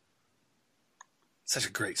Scooter. Such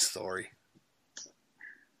a great story.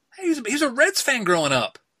 Hey, he was a Reds fan growing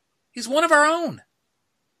up. He's one of our own.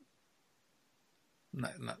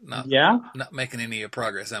 Not making any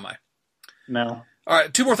progress, am I? No. All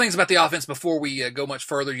right, 2 more things about the offense before we go much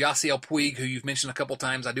further. Yasiel Puig, who you've mentioned a couple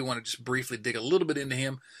times, I do want to just briefly dig a little bit into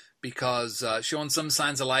him because showing some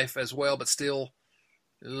signs of life as well, but still,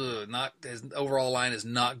 not his overall line is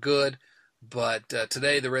not good. But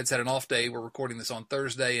today the Reds had an off day. We're recording this on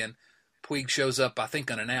Thursday, and Puig shows up, I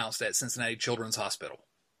think, unannounced at Cincinnati Children's Hospital.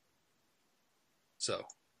 So,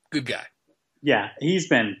 good guy. Yeah, he's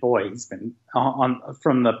been on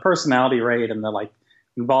from the personality rate and the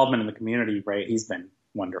involvement in the community rate, he's been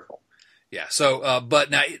wonderful. Yeah. So, but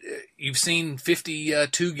now you've seen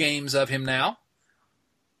 52 games of him now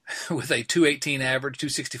with a 218 average,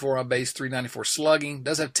 264 on base, 394 slugging,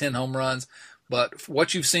 does have 10 home runs. But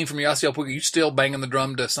what you've seen from Yasiel Puig, you still banging the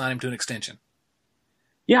drum to sign him to an extension.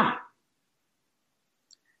 Yeah.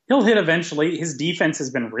 He'll hit eventually. His defense has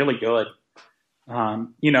been really good.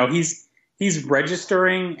 He's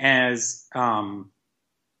registering as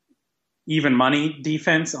even money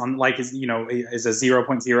defense on is a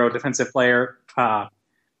 0.0 defensive player.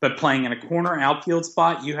 But playing in a corner outfield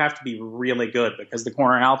spot, you have to be really good because the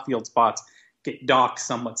corner outfield spots get docked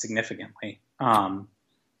somewhat significantly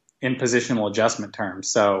in positional adjustment terms.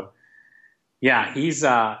 So, yeah, he's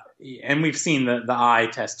and we've seen the eye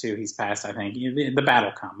test too. He's passed, I think. The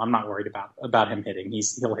battle come. I'm not worried about him hitting.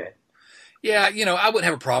 He'll hit. Yeah, I wouldn't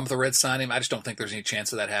have a problem with the Reds signing him. I just don't think there's any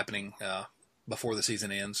chance of that happening before the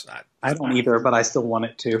season ends. I don't either, but I still want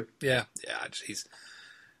it to. Yeah, he's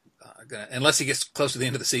gonna, unless he gets close to the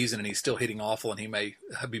end of the season and he's still hitting awful, and he may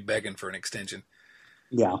be begging for an extension.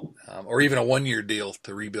 Yeah, or even a 1-year deal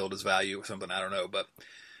to rebuild his value or something. I don't know, but.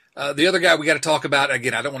 The other guy we got to talk about,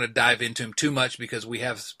 again, I don't want to dive into him too much because we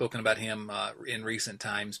have spoken about him in recent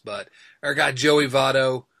times, but our guy Joey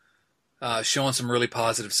Votto showing some really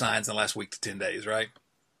positive signs in the last week to 10 days, right?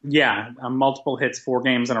 Yeah, multiple hits, 4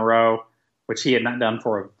 games in a row, which he had not done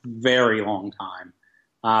for a very long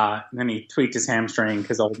time. Then he tweaked his hamstring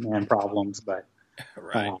because old man problems, but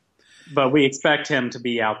right. But we expect him to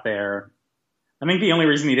be out there. I think the only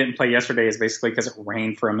reason he didn't play yesterday is basically because it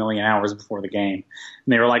rained for a million hours before the game.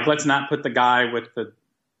 And they were like, let's not put the guy with the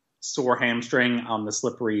sore hamstring on the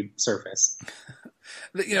slippery surface.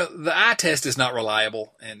 The eye test is not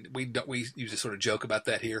reliable, and we usually sort of joke about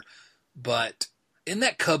that here. But in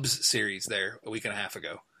that Cubs series there a week and a half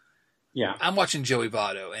ago, yeah, I'm watching Joey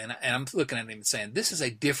Votto, and I'm looking at him and saying, this is a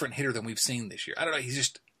different hitter than we've seen this year. I don't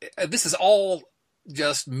know. This is all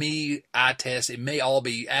just me eye test. It may all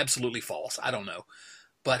be absolutely false. I don't know.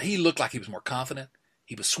 But he looked like he was more confident.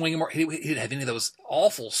 He was swinging more. He didn't have any of those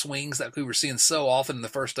awful swings that we were seeing so often in the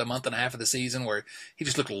first month and a half of the season where he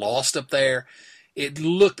just looked lost up there. It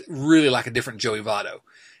looked really like a different Joey Votto.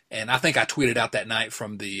 And I think I tweeted out that night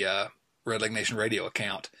from the Red Leg Nation radio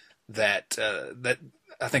account that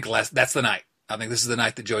I think that's the night. I think this is the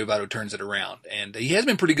night that Joey Votto turns it around. And he has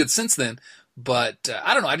been pretty good since then. But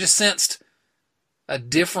I don't know. I just sensed a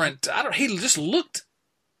different. He just looked.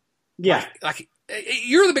 Yeah. Like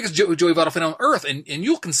you're the biggest Joey Votto fan on earth, and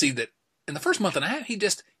you'll concede that in the first month and a half, he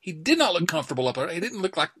did not look comfortable up there. He didn't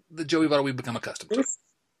look like the Joey Votto we've become accustomed to.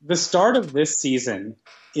 The start of this season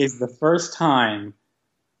is the first time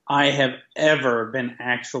I have ever been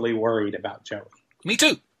actually worried about Joey. Me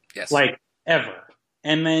too. Yes. Like ever.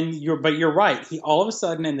 And then you're right. He all of a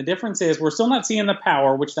sudden, and the difference is we're still not seeing the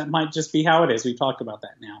power, which that might just be how it is. We've talked about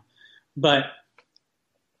that now. But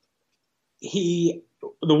the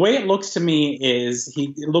way it looks to me is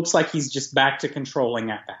it looks like he's just back to controlling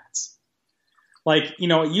at-bats. Like,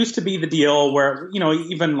 it used to be the deal where,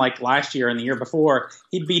 even like last year and the year before,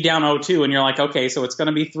 he'd be down 0-2 and you're like, okay, so it's going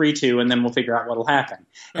to be 3-2 and then we'll figure out what'll happen.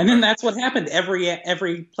 And then that's what happened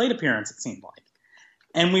every plate appearance, it seemed like.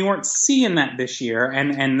 And we weren't seeing that this year.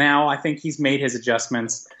 And now I think he's made his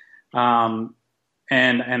adjustments. And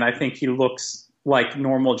I think he looks like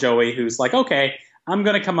normal Joey, who's like, okay, I'm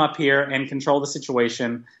going to come up here and control the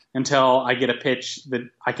situation until I get a pitch that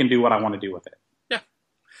I can do what I want to do with it.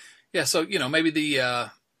 Yeah, so maybe the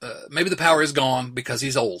power is gone because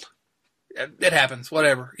he's old. It happens,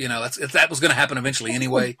 whatever. That was going to happen eventually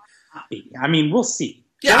anyway. I mean, we'll see.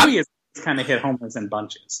 Yeah, Joey has kind of hit homers in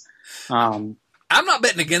bunches. I'm not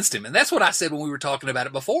betting against him, and that's what I said when we were talking about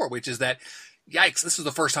it before, which is that, yikes, this is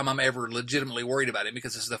the first time I'm ever legitimately worried about him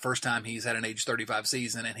because this is the first time he's had an age 35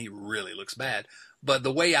 season, and he really looks bad. But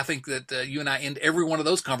the way I think that you and I end every one of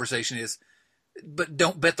those conversations is, but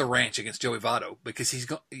don't bet the ranch against Joey Votto because he's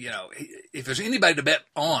going. If there's anybody to bet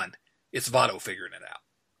on, it's Votto figuring it out.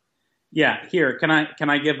 Yeah, here can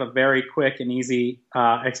I give a very quick and easy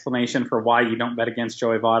explanation for why you don't bet against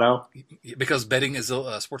Joey Votto? Because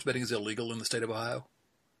sports betting is illegal in the state of Ohio.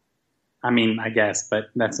 I mean, I guess, but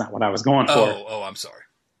that's not what I was going for. Oh, I'm sorry.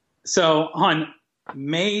 So on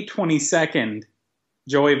May 22nd,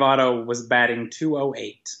 Joey Votto was batting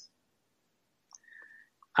 .208.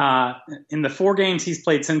 In the 4 games he's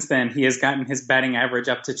played since then, he has gotten his batting average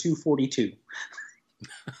up to .242.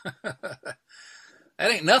 That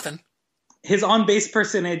ain't nothing. His on-base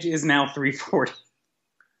percentage is now .340.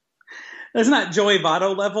 That's not Joey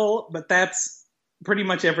Votto level, but that's pretty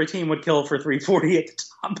much every team would kill for .340 at the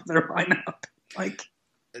top of their lineup. Like,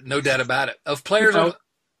 no doubt about it. Of players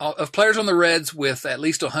of players on the Reds with at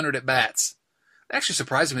least 100 at bats. It actually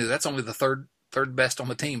surprises me that that's only the third best on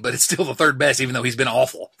the team, but it's still the third best, even though he's been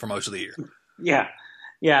awful for most of the year. Yeah.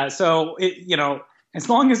 So as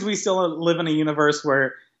long as we still live in a universe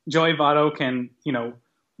where Joey Votto can,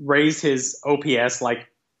 raise his OPS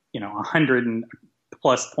 100 and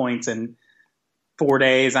plus points in 4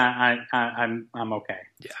 days, I'm okay.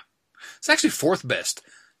 Yeah, it's actually fourth best.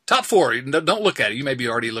 Top four. Don't look at it. You may be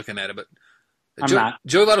already looking at it, but I'm not.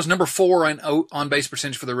 Joey Votto's number 4 on base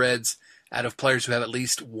percentage for the Reds out of players who have at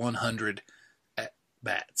least 100 at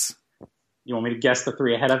bats. You want me to guess the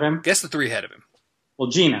 3 ahead of him? Guess the 3 ahead of him. Well,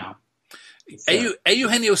 Gino.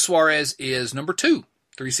 Eugenio Suarez is number 2,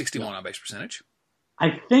 361 on base percentage.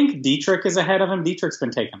 I think Dietrich is ahead of him. Dietrich's been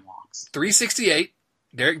taking walks. 368.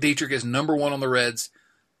 Derek Dietrich is number 1 on the Reds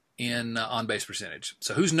in on base percentage.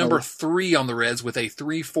 So who's number 3 on the Reds with a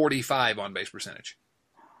 345 on base percentage?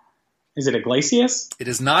 Is it Iglesias? It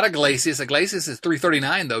is not Iglesias. Iglesias is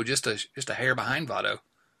 339 though, just a hair behind Votto.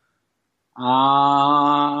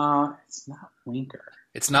 It's not Winker.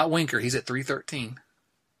 It's not Winker. He's at 313.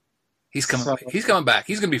 He's coming back.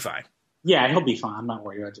 He's going to be fine. Yeah, he'll be fine. I'm not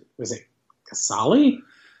worried about it. Was it Casali?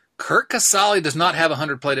 Kurt Casali does not have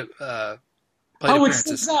 100 plate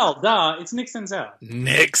appearances. It's Senzel. Duh, it's Nick Senzel.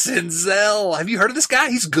 Nick Senzel. Have you heard of this guy?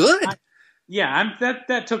 He's good.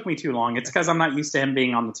 That took me too long. It's because I'm not used to him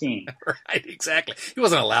being on the team. Right, exactly. He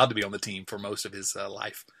wasn't allowed to be on the team for most of his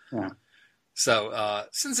life. Yeah. So,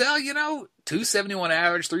 Senzel, 271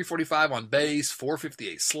 average, 345 on base,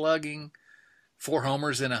 458 slugging, 4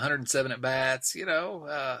 homers and 107 at bats,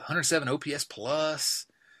 107 OPS plus,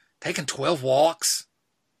 taking 12 walks.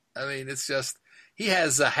 I mean, it's just, he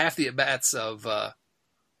has half the at bats of,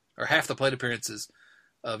 or half the plate appearances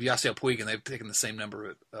of Yasiel Puig, and they've taken the same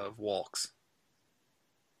number of walks.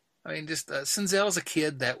 I mean, just Senzel is a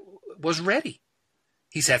kid that was ready.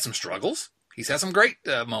 He's had some struggles. He's had some great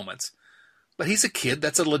moments. But he's a kid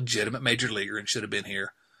that's a legitimate major leaguer and should have been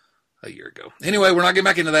here a year ago. Anyway, we're not getting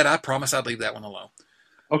back into that. I promise I'd leave that one alone.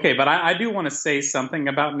 Okay, but I do want to say something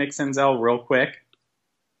about Nick Senzel real quick.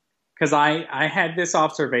 Because I had this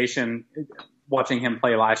observation watching him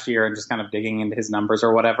play last year and just kind of digging into his numbers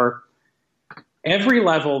or whatever. Every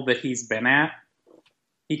level that he's been at,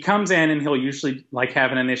 he comes in and he'll usually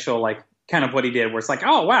have an initial kind of what he did where it's like,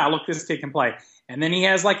 oh, wow, look, this kid can play. And then he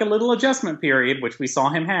has a little adjustment period, which we saw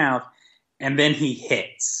him have. And then he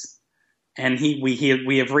hits, and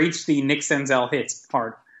we have reached the Nick Senzel hits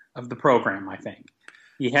part of the program. I think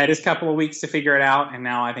he had his couple of weeks to figure it out, and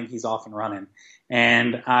now I think he's off and running.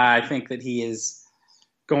 And I think that he is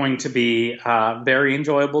going to be very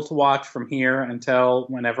enjoyable to watch from here until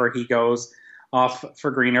whenever he goes off for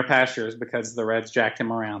greener pastures because the Reds jacked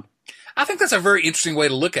him around. I think that's a very interesting way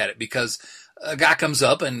to look at it because a guy comes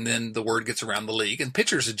up and then the word gets around the league and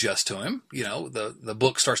pitchers adjust to him. The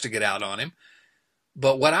book starts to get out on him.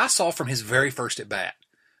 But what I saw from his very first at bat,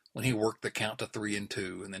 when he worked the count to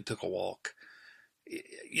 3-2 and then took a walk,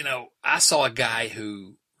 I saw a guy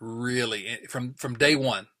who really, from day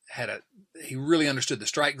one, he really understood the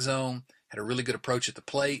strike zone, had a really good approach at the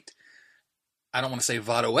plate. I don't want to say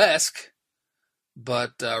Votto-esque,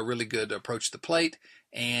 but a really good approach at the plate.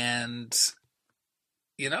 And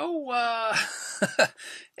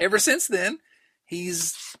ever since then,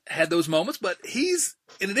 he's had those moments, but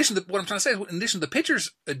in addition to what I'm trying to say, in addition to the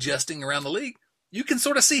pitchers adjusting around the league, you can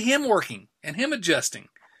sort of see him working and him adjusting.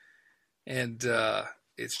 And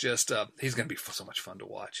it's just, he's going to be so much fun to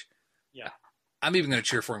watch. Yeah. I'm even going to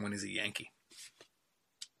cheer for him when he's a Yankee.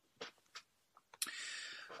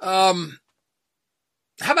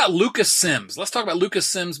 How about Lucas Sims? Let's talk about Lucas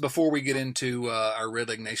Sims before we get into our Red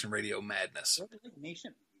Leg Nation Radio madness.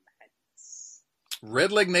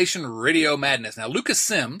 Red Leg Nation Radio madness. Now, Lucas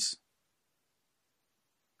Sims,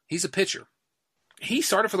 he's a pitcher. He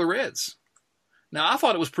started for the Reds. Now, I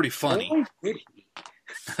thought it was pretty funny. Boy, did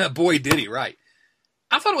he. Boy, did he, right.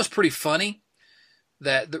 I thought it was pretty funny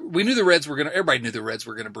that we knew everybody knew the Reds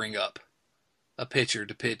were going to bring up a pitcher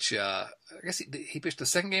to pitch. I guess he pitched the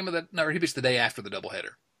second game he pitched the day after the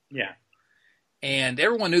doubleheader. Yeah. And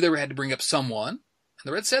everyone knew they had to bring up someone. And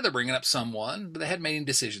the Reds said they're bringing up someone, but they hadn't made any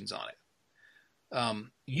decisions on it.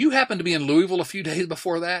 You happened to be in Louisville a few days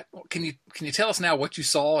before that. Can you tell us now what you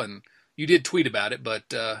saw? And you did tweet about it,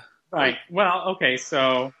 but right. Well, okay.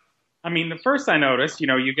 So, I mean, the first I noticed,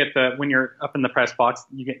 you get when you're up in the press box,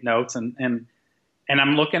 you get notes, and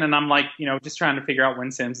I'm looking and I'm like, just trying to figure out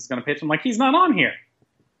when Sims is going to pitch. I'm like, he's not on here.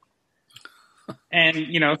 And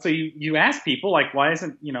so you ask people why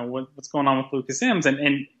isn't what's going on with Lucas Sims,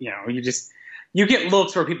 and you get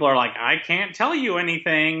looks where people are like, I can't tell you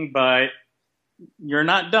anything, but you're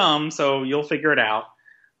not dumb, so you'll figure it out.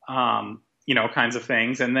 kinds of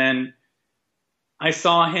things. And then I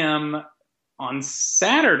saw him on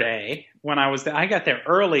Saturday when I got there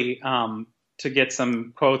early to get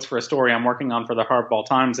some quotes for a story I'm working on for the Hardball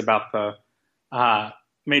Times about the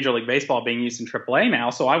Major League Baseball being used in AAA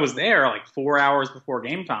now. So I was there like 4 hours before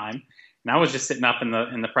game time, and I was just sitting up in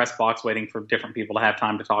the press box waiting for different people to have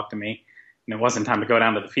time to talk to me. And it wasn't time to go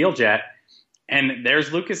down to the field yet. And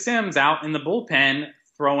there's Lucas Sims out in the bullpen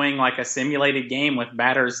throwing like a simulated game with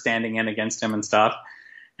batters standing in against him and stuff.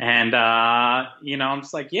 And, I'm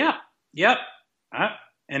just like, yep. And,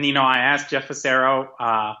 I asked Jeff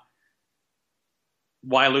Fassero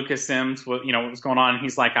why Lucas Sims, what was going on. And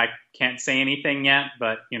he's like, I can't say anything yet,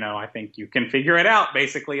 but, I think you can figure it out,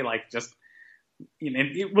 basically. Like, just,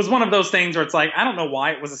 it was one of those things where it's like, I don't know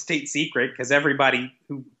why it was a state secret, because everybody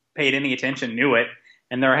who paid any attention knew it.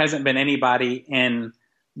 And there hasn't been anybody in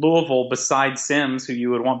Louisville besides Sims who you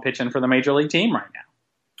would want pitching for the Major League team right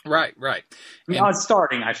now. Right.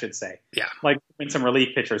 Starting, I should say. Yeah. Like, been some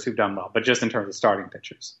relief pitchers who've done well, but just in terms of starting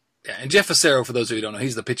pitchers. Yeah, and Jeff Fassero, for those of you who don't know,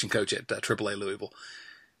 he's the pitching coach at AAA Louisville.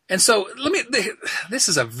 And so, this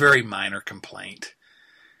is a very minor complaint.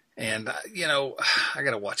 And, I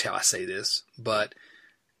got to watch how I say this, but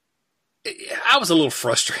I was a little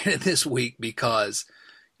frustrated this week because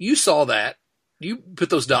you saw that. You put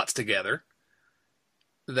those dots together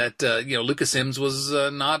that, Lucas Sims was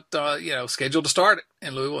not, scheduled to start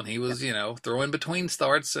in Louisville, and he was, throwing between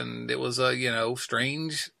starts, and it was,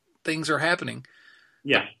 strange things are happening.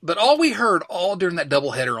 Yeah. But all we heard all during that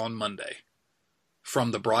doubleheader on Monday from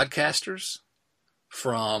the broadcasters,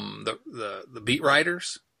 from the beat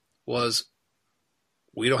writers, was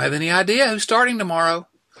we don't have any idea who's starting tomorrow.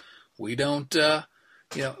 We don't,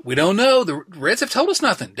 we don't know. The Reds have told us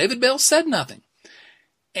nothing. David Bell said nothing.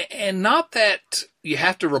 And not that you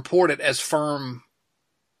have to report it as firm,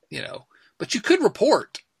 but you could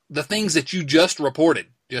report the things that you just reported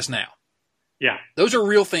just now. Yeah. Those are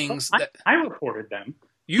real things. I reported them.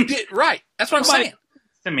 You did, right. That's what I'm saying.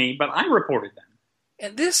 To me, but I reported them.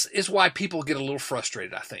 And this is why people get a little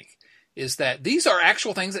frustrated, I think, is that these are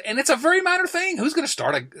actual things, and it's a very minor thing. Who's going to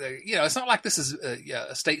start it's not like this is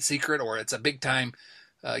a state secret or it's a big time,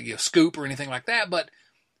 scoop or anything like that, but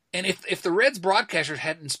and if the Reds broadcasters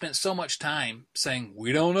hadn't spent so much time saying,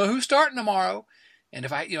 we don't know who's starting tomorrow, and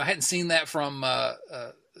if I hadn't seen that from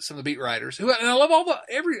some of the beat writers, and I love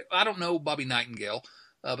I don't know Bobby Nightingale,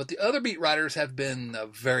 but the other beat writers have been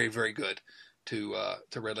very, very good to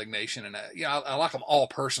Red Leg Nation, and I like them all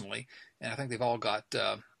personally, and I think they've all got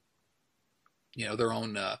their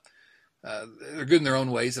own. They're good in their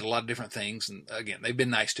own ways at a lot of different things. And again, they've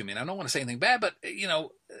been nice to me, and I don't want to say anything bad, but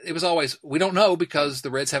it was always, we don't know because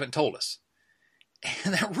the Reds haven't told us.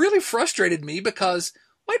 And that really frustrated me because,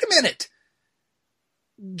 wait a minute,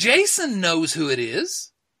 Jason knows who it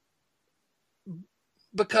is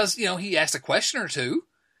because, he asked a question or two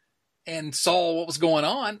and saw what was going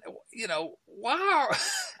on. Why?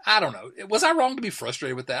 I don't know. Was I wrong to be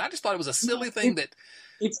frustrated with that? I just thought it was a silly thing that.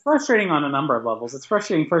 It's frustrating on a number of levels. It's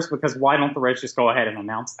frustrating first because why don't the Reds just go ahead and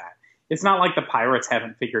announce that? It's not like the Pirates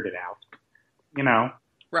haven't figured it out,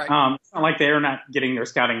 Right. It's not like they're not getting their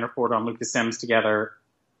scouting report on Lucas Sims together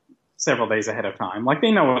several days ahead of time. Like,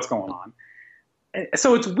 they know what's going on.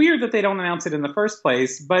 So it's weird that they don't announce it in the first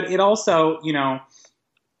place, but it also,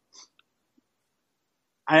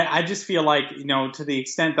 I just feel like, to the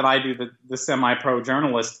extent that I do the semi-pro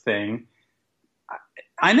journalist thing,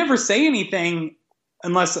 I never say anything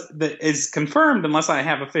unless that is confirmed, unless I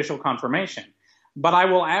have official confirmation. But I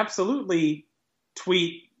will absolutely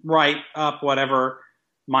write up whatever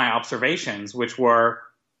my observations, which were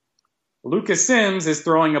Lucas Sims is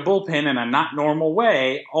throwing a bullpen in a not normal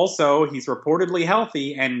way. Also, he's reportedly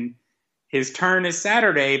healthy, and his turn is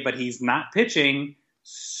Saturday, but he's not pitching.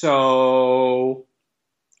 So,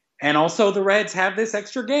 and also the Reds have this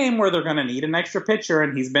extra game where they're going to need an extra pitcher,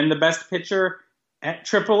 and he's been the best pitcher at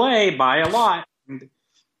AAA by a lot.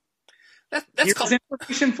 That's called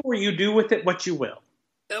information for you. Do with it what you will.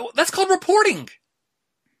 That's called reporting.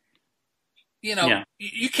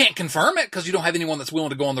 You can't confirm it because you don't have anyone that's willing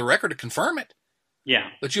to go on the record to confirm it. Yeah.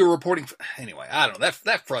 But you're reporting. Anyway, I don't know.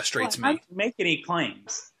 That frustrates me. I didn't make any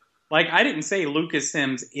claims. Like, I didn't say Lucas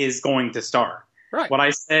Sims is going to start. Right. What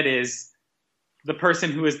I said is the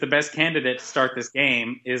person who is the best candidate to start this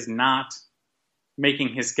game is not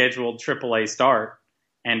making his scheduled AAA start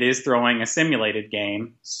and is throwing a simulated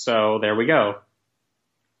game. So there we go.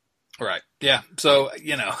 Right. Yeah. So,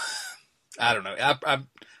 I don't know.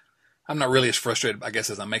 I'm not really as frustrated, I guess,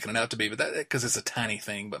 as I'm making it out to be, but that because it's a tiny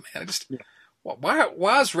thing. But man,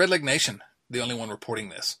 why is Red Leg Nation the only one reporting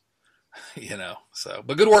this? So,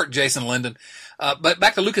 but good work, Jason Linden. But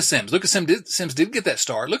back to Lucas Sims. Lucas Sims did get that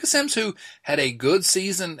start. Lucas Sims, who had a good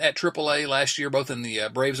season at AAA last year, both in the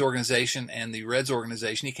Braves organization and the Reds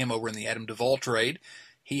organization. He came over in the Adam Duvall trade.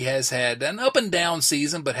 He has had an up and down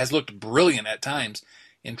season, but has looked brilliant at times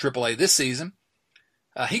in AAA this season.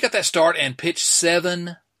 He got that start and pitched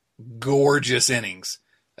 7 gorgeous innings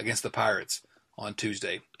against the Pirates on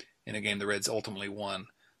Tuesday in a game the Reds ultimately won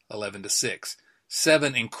 11-6.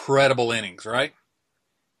 7 incredible innings, right?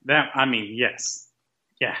 Yes.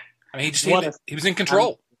 Yeah. He was in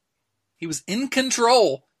control. He was in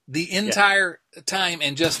control the entire time,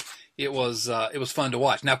 and just it was fun to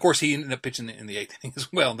watch. Now, of course, he ended up pitching in the 8th inning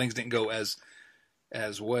as well, and things didn't go as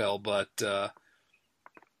well. But I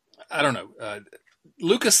don't know.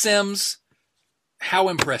 Lucas Sims, how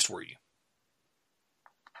impressed were you?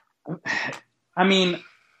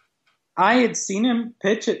 I had seen him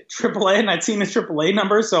pitch at AAA, and I'd seen his AAA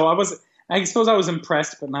numbers, so I suppose I was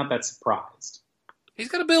impressed, but not that surprised. He's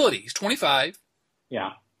got ability. He's 25.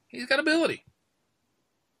 Yeah. He's got ability.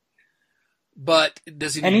 But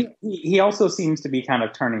does he... And he also seems to be kind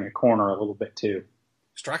of turning a corner a little bit, too.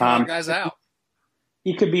 Striking a lot of guys out.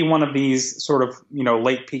 He could be one of these sort of,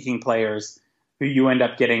 late peaking players who you end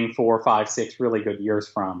up getting 4, 5, 6 really good years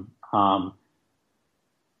from.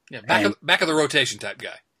 Back of the rotation type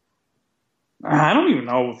guy. I don't even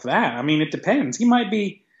know if that. It depends. He might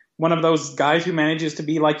be one of those guys who manages to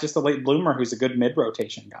be like just a late bloomer who's a good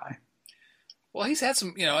mid-rotation guy. Well, he's had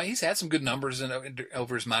some good numbers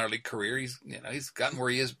over his minor league career. He's gotten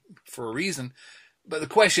where he is for a reason. But the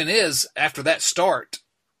question is, after that start,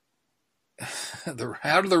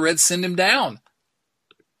 how do the Reds send him down?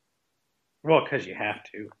 Well, because you have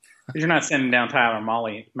to. Because you're not sending down Tyler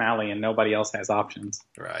Mahle and nobody else has options.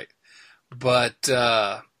 Right. But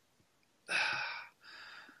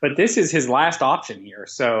this is his last option here,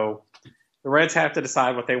 so the Reds have to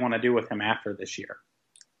decide what they want to do with him after this year.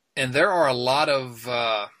 And there are a lot of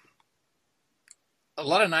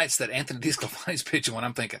nights that Anthony DeSclafani's pitching when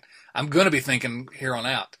I'm going to be thinking here on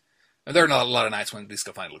out. And there are not a lot of nights when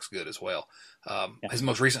DeSclafani looks good as well. His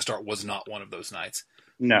most recent start was not one of those nights.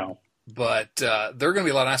 No. But there are going to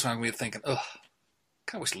be a lot of nights when I'm going to be thinking, I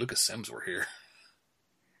kind of wish Lucas Sims were here.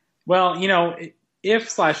 Well,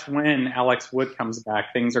 if/when Alex Wood comes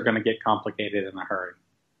back, things are going to get complicated in a hurry.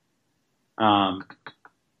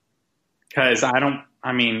 Because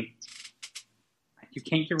you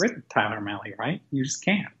can't get rid of Tyler Mahle, right? You just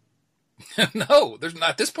can't. No, there's not.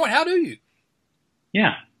 At this point, how do you?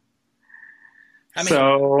 Yeah. Do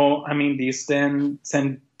you send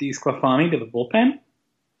DeSclafani to the bullpen?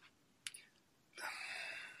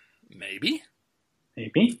 Maybe.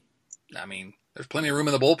 There's plenty of room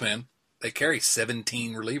in the bullpen. They carry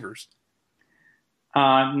 17 relievers.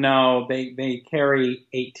 No, they carry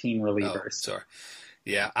 18 relievers. Oh, sorry.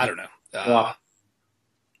 Yeah, I don't know.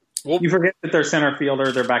 You forget that their center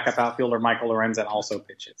fielder, their backup outfielder, Michael Lorenzen, also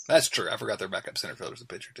pitches. That's true. I forgot their backup center fielder's a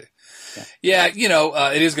pitcher, too. Yeah,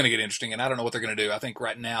 it is going to get interesting, and I don't know what they're going to do. I think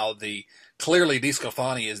right now, clearly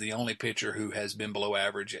DeSclafani is the only pitcher who has been below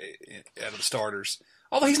average out of the starters.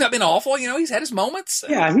 Although he's not been awful, he's had his moments.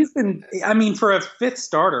 Yeah, he's been, for a fifth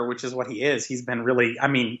starter, which is what he is, he's been really,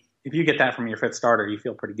 if you get that from your fifth starter, you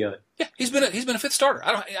feel pretty good. Yeah, he's been a fifth starter.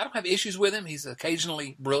 I don't have issues with him. He's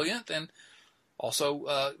occasionally brilliant and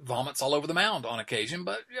also vomits all over the mound on occasion,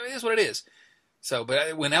 but it is what it is. So,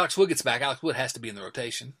 but when Alex Wood gets back, Alex Wood has to be in the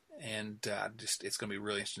rotation, and it's going to be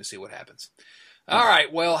really interesting to see what happens. All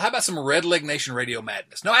right, well, how about some Red Leg Nation Radio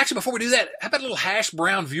madness? No, actually, before we do that, how about a little Hash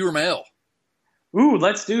Brown viewer mail? Ooh,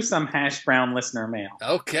 let's do some Hash Brown listener mail.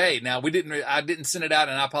 Okay, now I didn't send it out,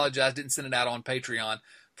 and I apologize, didn't send it out on Patreon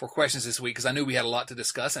for questions this week because I knew we had a lot to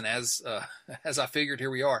discuss, and as I figured,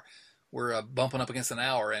 here we are. We're bumping up against an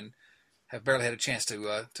hour and have barely had a chance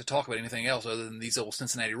to talk about anything else other than these old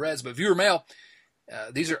Cincinnati Reds. But viewer mail,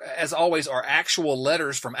 these are, as always, are actual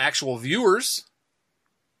letters from actual viewers.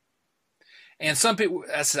 And some people,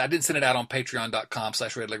 I didn't send it out on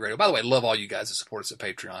patreon.com/redlegradio. By the way, love all you guys that support us at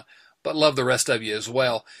Patreon, but love the rest of you as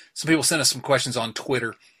well. Some people sent us some questions on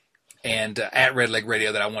Twitter and at Red Leg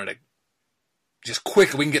Radio that I wanted to just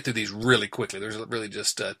quickly, we can get through these really quickly. There's really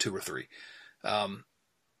just 2 or 3.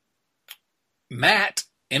 Matt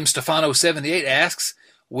M. Stefano 78 asks,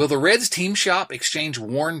 will the Reds team shop exchange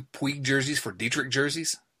worn Puig jerseys for Dietrich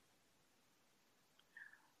jerseys?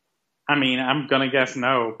 I'm going to guess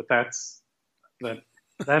no, but that's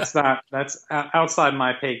outside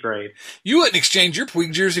my pay grade. You wouldn't exchange your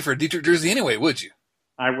Puig jersey for a Dietrich jersey anyway, would you?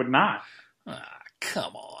 I would not.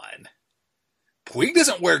 Come on. Puig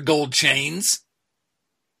doesn't wear gold chains.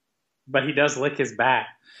 But he does lick his bat.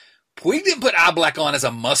 Puig didn't put eye black on as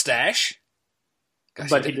a mustache. Gosh,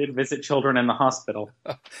 but he did visit children in the hospital.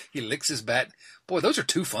 He licks his bat. Boy, those are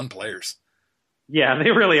two fun players. Yeah,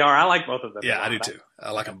 they really are. I like both of them. Yeah, I do too.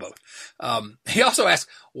 I like them both. He also asked,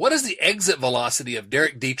 what is the exit velocity of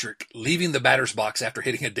Derek Dietrich leaving the batter's box after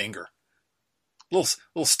hitting a dinger? Little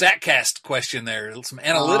StatCast question there. Some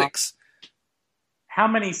analytics. How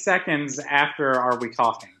many seconds after are we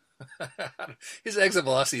talking? His exit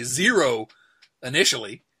velocity is 0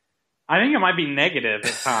 initially. I think it might be negative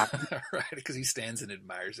at times. Right, because he stands and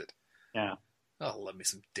admires it. Yeah. Oh, love me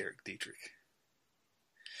some Derek Dietrich.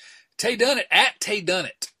 Tay Dunnett, at Tay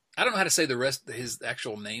Dunnett. I don't know how to say the rest of his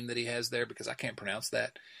actual name that he has there because I can't pronounce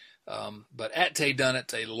that. But at Tay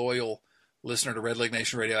Dunnett, a loyal listener to Red Leg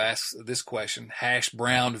Nation Radio, asks this question,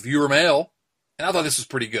 #Brown viewer mail. And I thought this was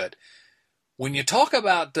pretty good. When you talk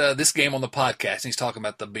about this game on the podcast, and he's talking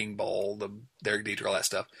about the Bing Bowl, the Derek Dietrich, all that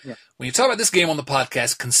stuff. Yeah. When you talk about this game on the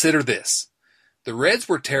podcast, consider this. The Reds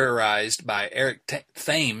were terrorized by Eric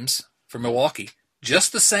Thames from Milwaukee,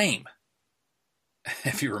 just the same,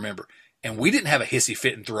 if you remember. And we didn't have a hissy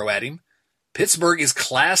fit and throw at him. Pittsburgh is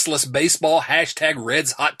classless baseball,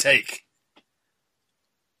 #Reds hot take.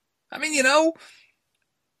 I mean, you know.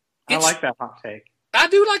 I like that hot take. I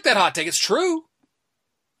do like that hot take. It's true.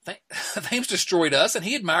 Thames destroyed us, and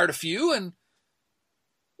he admired a few, and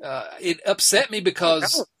it upset me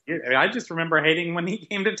because... I just remember hating when he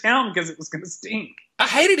came to town because it was going to stink. I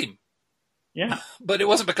hated him. Yeah. But it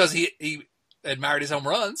wasn't because he admired his home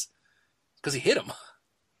runs. It's because he hit them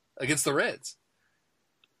against the Reds.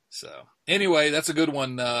 So, anyway, that's a good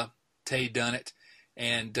one, Tay Dunnett.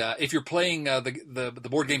 And if you're playing the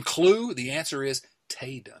board game Clue, the answer is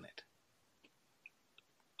Tay Dunnett.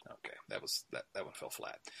 Okay, that one fell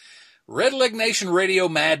flat. Red Leg Nation Radio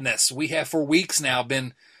Madness. We have for weeks now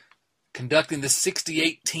been conducting the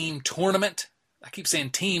 68-team tournament. I keep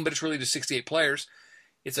saying team, but it's really just 68 players.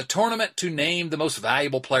 It's a tournament to name the most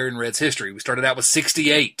valuable player in Reds history. We started out with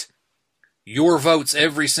 68. Your votes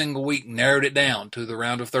every single week narrowed it down to the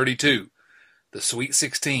round of 32, the Sweet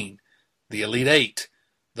 16, the Elite 8,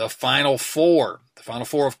 the Final Four. The Final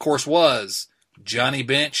Four, of course, was Johnny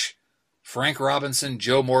Bench, Frank Robinson,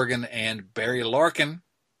 Joe Morgan, and Barry Larkin.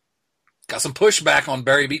 Got some pushback on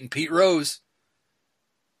Barry beating Pete Rose.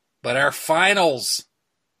 But our finals,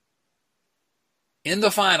 in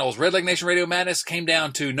the finals, Red Leg Nation Radio Madness came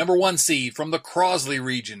down to number 1 seed from the Crosley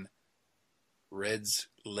region, Reds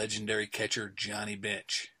legendary catcher Johnny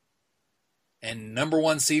Bench. And number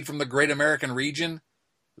 1 seed from the Great American region,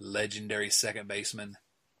 legendary second baseman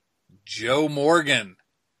Joe Morgan.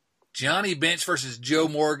 Johnny Bench versus Joe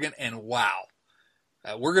Morgan, and wow.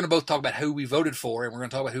 We're going to both talk about who we voted for, and we're going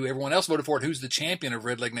to talk about who everyone else voted for and who's the champion of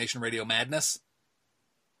Red Leg Nation Radio Madness.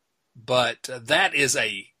 But that is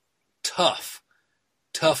a tough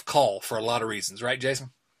call for a lot of reasons, right,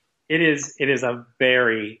 Jason? It is a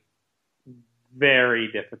very, very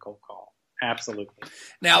difficult call. Absolutely.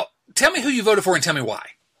 Now, tell me who you voted for and tell me why.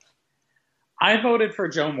 I voted for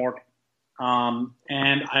Joe Morgan.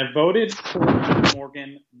 And I voted for Joe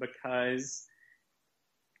Morgan because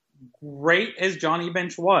great as Johnny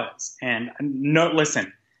Bench was, and no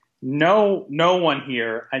one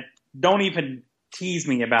here, don't even tease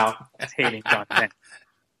me about hating Johnny Bench.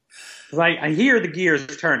 Because I hear the gears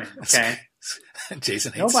turning, okay?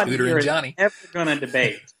 Jason hates Scooter and Johnny. Nobody is ever going to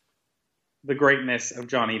debate the greatness of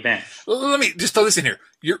Johnny Bench. Let me just throw this in here.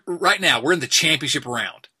 Right now, we're in the championship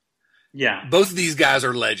round. Yeah. Both of these guys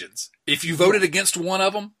are legends. If you voted against one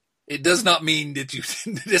of them, it does not mean that you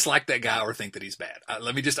dislike that guy or think that he's bad. I'm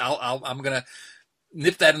going to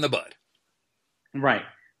nip that in the bud. Right.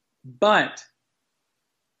 But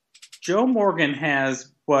Joe Morgan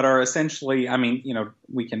has what are essentially,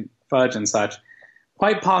 we can fudge and such,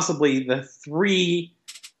 quite possibly the 3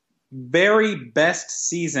 very best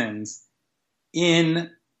seasons in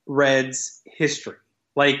Reds history.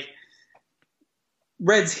 Like,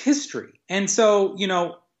 Reds history. And so,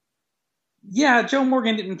 Joe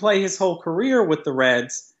Morgan didn't play his whole career with the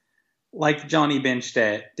Reds like Johnny Bench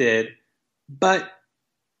did, but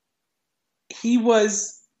he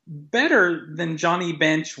was better than Johnny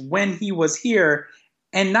Bench when he was here,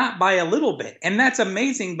 and not by a little bit. And that's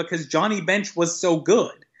amazing because Johnny Bench was so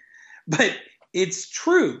good. But it's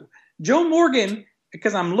true. Joe Morgan,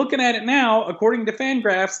 because I'm looking at it now, according to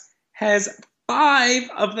Fangraphs, has 5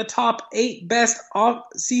 of the top 8 best off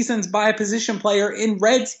seasons by a position player in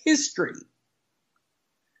Reds history.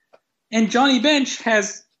 And Johnny Bench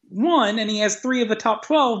has 1, and he has 3 of the top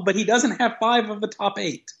 12, but he doesn't have 5 of the top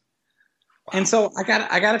 8. Wow. And so I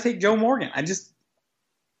got to take Joe Morgan.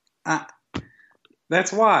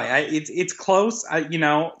 That's why it's close.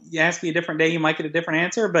 You ask me a different day, you might get a different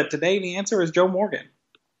answer. But today, the answer is Joe Morgan.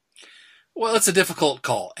 Well, it's a difficult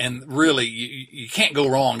call, and really, you can't go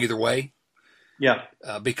wrong either way. Yeah,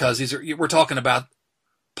 because we're talking about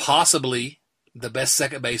possibly the best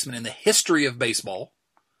second baseman in the history of baseball,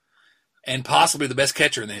 and possibly the best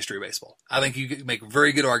catcher in the history of baseball. I think you could make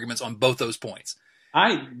very good arguments on both those points.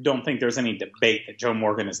 I don't think there's any debate that Joe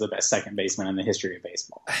Morgan is the best second baseman in the history of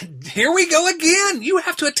baseball. Here we go again. You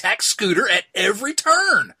have to attack Scooter at every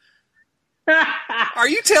turn. Are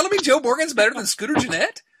you telling me Joe Morgan's better than Scooter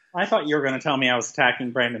Gennett? I thought you were going to tell me I was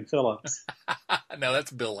attacking Brandon Phillips. No,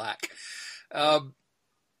 that's Bill Lack. But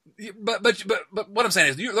what I'm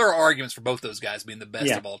saying is there are arguments for both those guys being the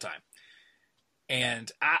best of all time. And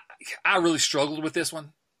I really struggled with this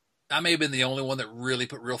one. I may have been the only one that really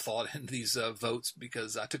put real thought into these votes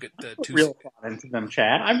because I took it too real thought into them,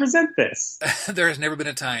 Chad. I resent this. There has never been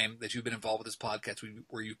a time that you've been involved with this podcast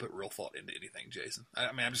where you put real thought into anything, Jason.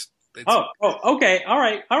 I mean, I'm just. Okay. All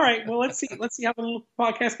right. Well, let's see how the little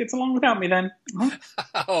podcast gets along without me then.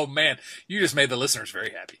 Oh man, you just made the listeners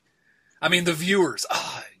very happy. I mean, the viewers.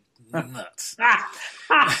 Oh, nuts.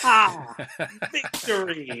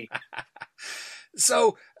 Victory.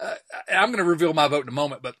 So I'm going to reveal my vote in a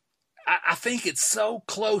moment, but I think it's so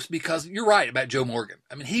close because you're right about Joe Morgan.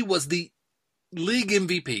 I mean, he was the league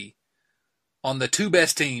MVP on the two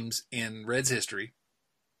best teams in Reds history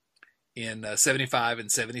in 75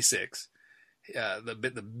 and 76,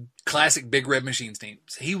 the classic Big Red Machines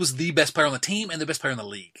teams. He was the best player on the team and the best player in the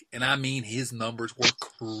league. And I mean, his numbers were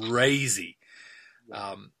crazy.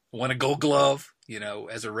 Won a Gold Glove,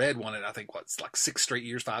 as a Red, won it, I think, 6 straight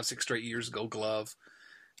years, 5-6 straight years, Gold Glove.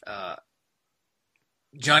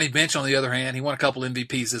 Johnny Bench, on the other hand, he won a couple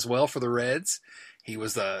MVPs as well for the Reds. He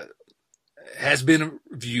has been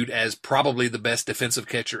viewed as probably the best defensive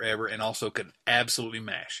catcher ever and also could absolutely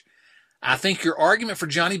mash. I think your argument for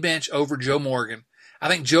Johnny Bench over Joe Morgan, I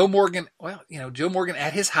think Joe Morgan, Joe Morgan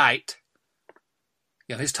at his height,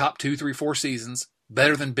 his top 2, 3, 4 seasons,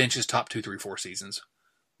 better than Bench's top 2, 3, 4 seasons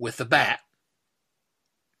with the bat.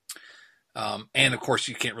 And of course,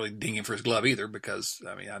 you can't really ding him for his glove either because,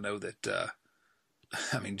 I know that,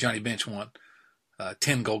 Johnny Bench won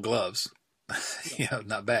 10 Gold Gloves.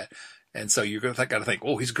 Not bad. And so you're going to got to think,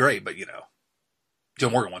 oh, he's great, but Joe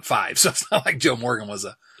Morgan won 5, so it's not like Joe Morgan was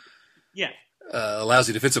a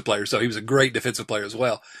lousy defensive player. So he was a great defensive player as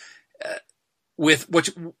well.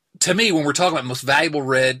 To me, when we're talking about most valuable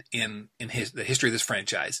Red in the history of this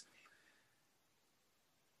franchise,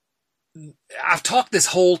 I've talked this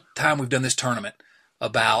whole time we've done this tournament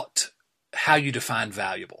about how you define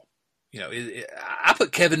valuable. I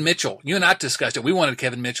put Kevin Mitchell. You and I discussed it. We wanted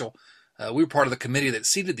Kevin Mitchell. We were part of the committee that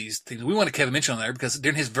seeded these things. We wanted Kevin Mitchell in there because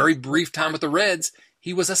during his very brief time with the Reds,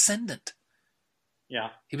 he was ascendant. Yeah.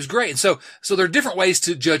 He was great. And so there are different ways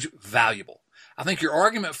to judge valuable. I think your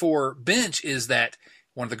argument for Bench is that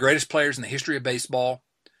one of the greatest players in the history of baseball.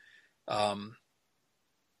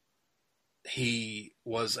 He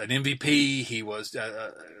was an MVP. He was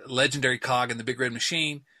a legendary cog in the Big Red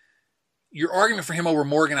Machine. Your argument for him over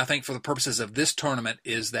Morgan, I think, for the purposes of this tournament,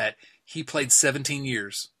 is that he played 17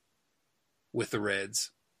 years with the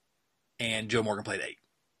Reds, and Joe Morgan played 8.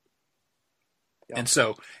 Yep. And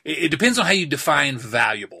so it depends on how you define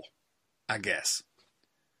valuable, I guess.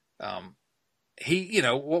 How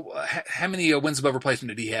many wins above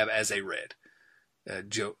replacement did he have as a Red?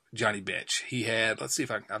 Johnny Bench. He had, let's see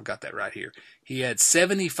if I've got that right here. He had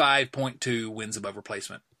 75.2 wins above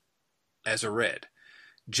replacement as a Red.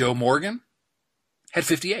 Joe Morgan had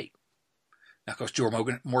 58. Now, of course, Joe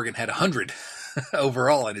Morgan had 100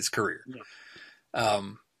 overall in his career. Yeah.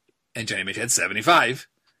 And Johnny Bench had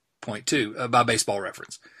 75.2 by Baseball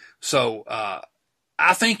Reference. So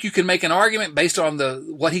I think you can make an argument based on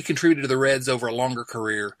what he contributed to the Reds over a longer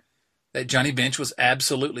career that Johnny Bench was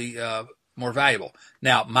absolutely more valuable.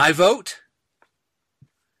 Now, my vote,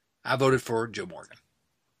 I voted for Joe Morgan.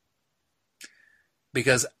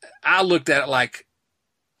 Because I looked at it like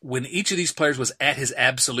when each of these players was at his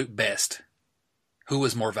absolute best, who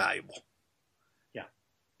was more valuable? Yeah.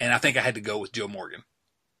 And I think I had to go with Joe Morgan.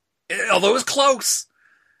 Although it was close.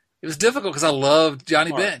 It was difficult because I loved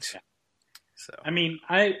Johnny Bench. Yeah. So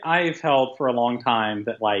I've held for a long time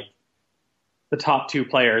that the top 2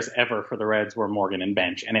 players ever for the Reds were Morgan and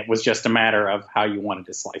Bench, and it was just a matter of how you wanted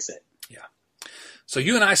to slice it. Yeah. So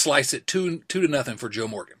you and I sliced it 2-0 for Joe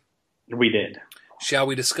Morgan. We did. Shall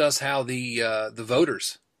we discuss how the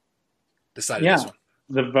voters decided this one?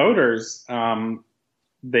 The voters,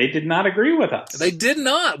 they did not agree with us. They did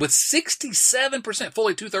not, with 67%,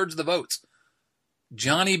 fully 2/3 of the votes.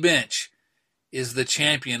 Johnny Bench is the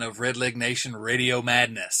champion of Redleg Nation Radio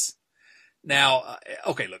Madness. Now,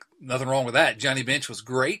 okay, look, nothing wrong with that. Johnny Bench was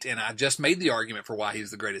great, and I just made the argument for why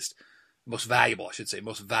he's the greatest, most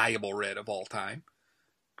valuable Red of all time.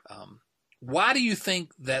 Why do you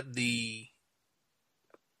think that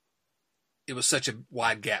it was such a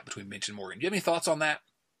wide gap between Bench and Morgan? Do you have any thoughts on that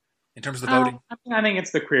in terms of the voting? I think it's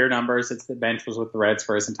the career numbers. It's that Bench was with the Reds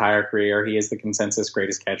for his entire career. He is the consensus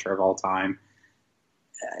greatest catcher of all time.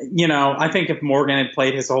 I think if Morgan had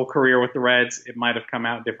played his whole career with the Reds, it might have come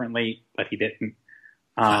out differently, but he didn't.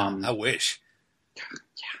 I wish. Yeah.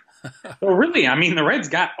 Well, really, the Reds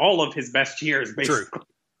got all of his best years, basically.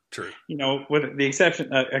 True. With the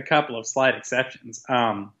exception, a couple of slight exceptions.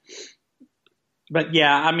 But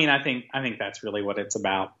yeah, I think that's really what it's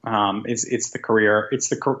about. It's the career, it's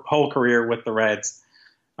the whole career with the Reds.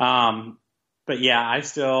 But yeah,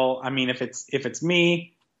 if it's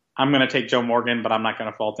me, I'm going to take Joe Morgan, but I'm not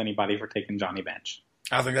going to fault anybody for taking Johnny Bench.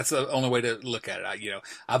 I think that's the only way to look at it.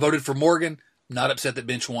 I voted for Morgan. Not upset that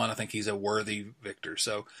Bench won. I think he's a worthy victor.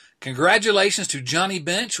 So congratulations to Johnny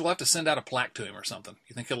Bench. We'll have to send out a plaque to him or something.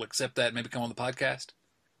 You think he'll accept that and maybe come on the podcast?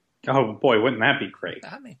 Oh, boy, wouldn't that be great?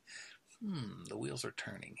 The wheels are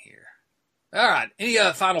turning here. All right. Any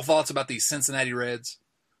final thoughts about these Cincinnati Reds?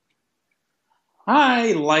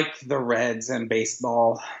 I like the Reds and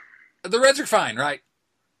baseball. The Reds are fine, right?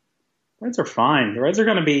 Reds are fine. The Reds are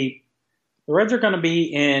going to be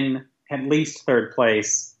in at least third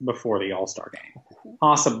place before the All-Star game.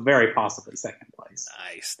 Very possibly second place.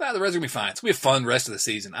 Nice. The Reds are going to be fine. It's going to be a fun rest of the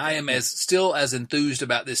season. I am still as enthused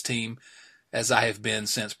about this team as I have been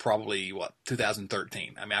since probably,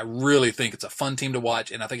 2013. I really think it's a fun team to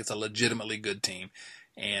watch, and I think it's a legitimately good team.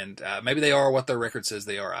 And maybe they are what their record says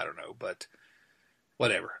they are. I don't know, but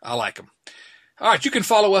whatever. I like them. All right, you can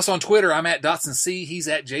follow us on Twitter. I'm at DotsonC. He's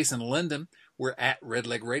at Jason Linden. We're at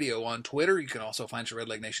Redleg Radio on Twitter. You can also find us at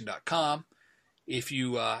redlegnation.com. If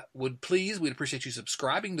you would please, we'd appreciate you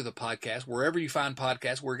subscribing to the podcast. Wherever you find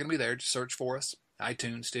podcasts, we're going to be there. Just search for us.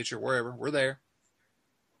 iTunes, Stitcher, wherever. We're there.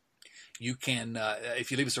 You can,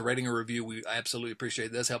 if you leave us a rating or review, we absolutely appreciate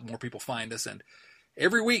it. It does help more people find us. And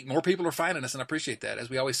every week, more people are finding us, and I appreciate that. As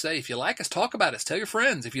we always say, if you like us, talk about us. Tell your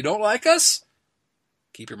friends. If you don't like us,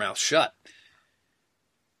 keep your mouth shut.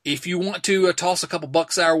 If you want to toss a couple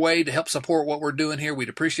bucks our way to help support what we're doing here, we'd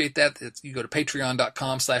appreciate that. You go to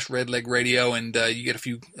patreon.com/redlegradio, and you get a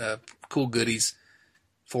few cool goodies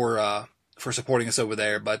for supporting us over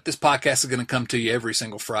there. But this podcast is going to come to you every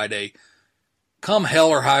single Friday. Come hell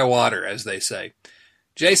or high water, as they say.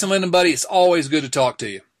 Jason Linden, buddy, it's always good to talk to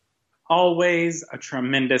you. Always a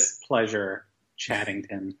tremendous pleasure chatting,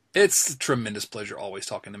 Tim. It's a tremendous pleasure always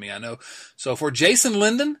talking to me, I know. So for Jason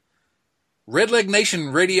Linden, Redleg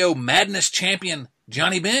Nation Radio Madness Champion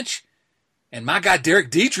Johnny Bench, and my guy Derek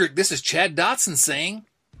Dietrich, this is Chad Dotson saying,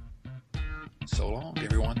 so long,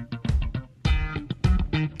 everyone.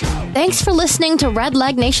 Thanks for listening to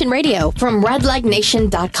Redleg Nation Radio from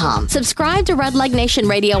redlegnation.com. Subscribe to Redleg Nation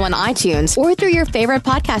Radio on iTunes or through your favorite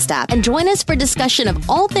podcast app, and join us for discussion of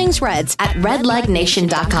all things Reds at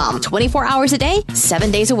redlegnation.com. 24 hours a day,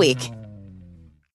 7 days a week.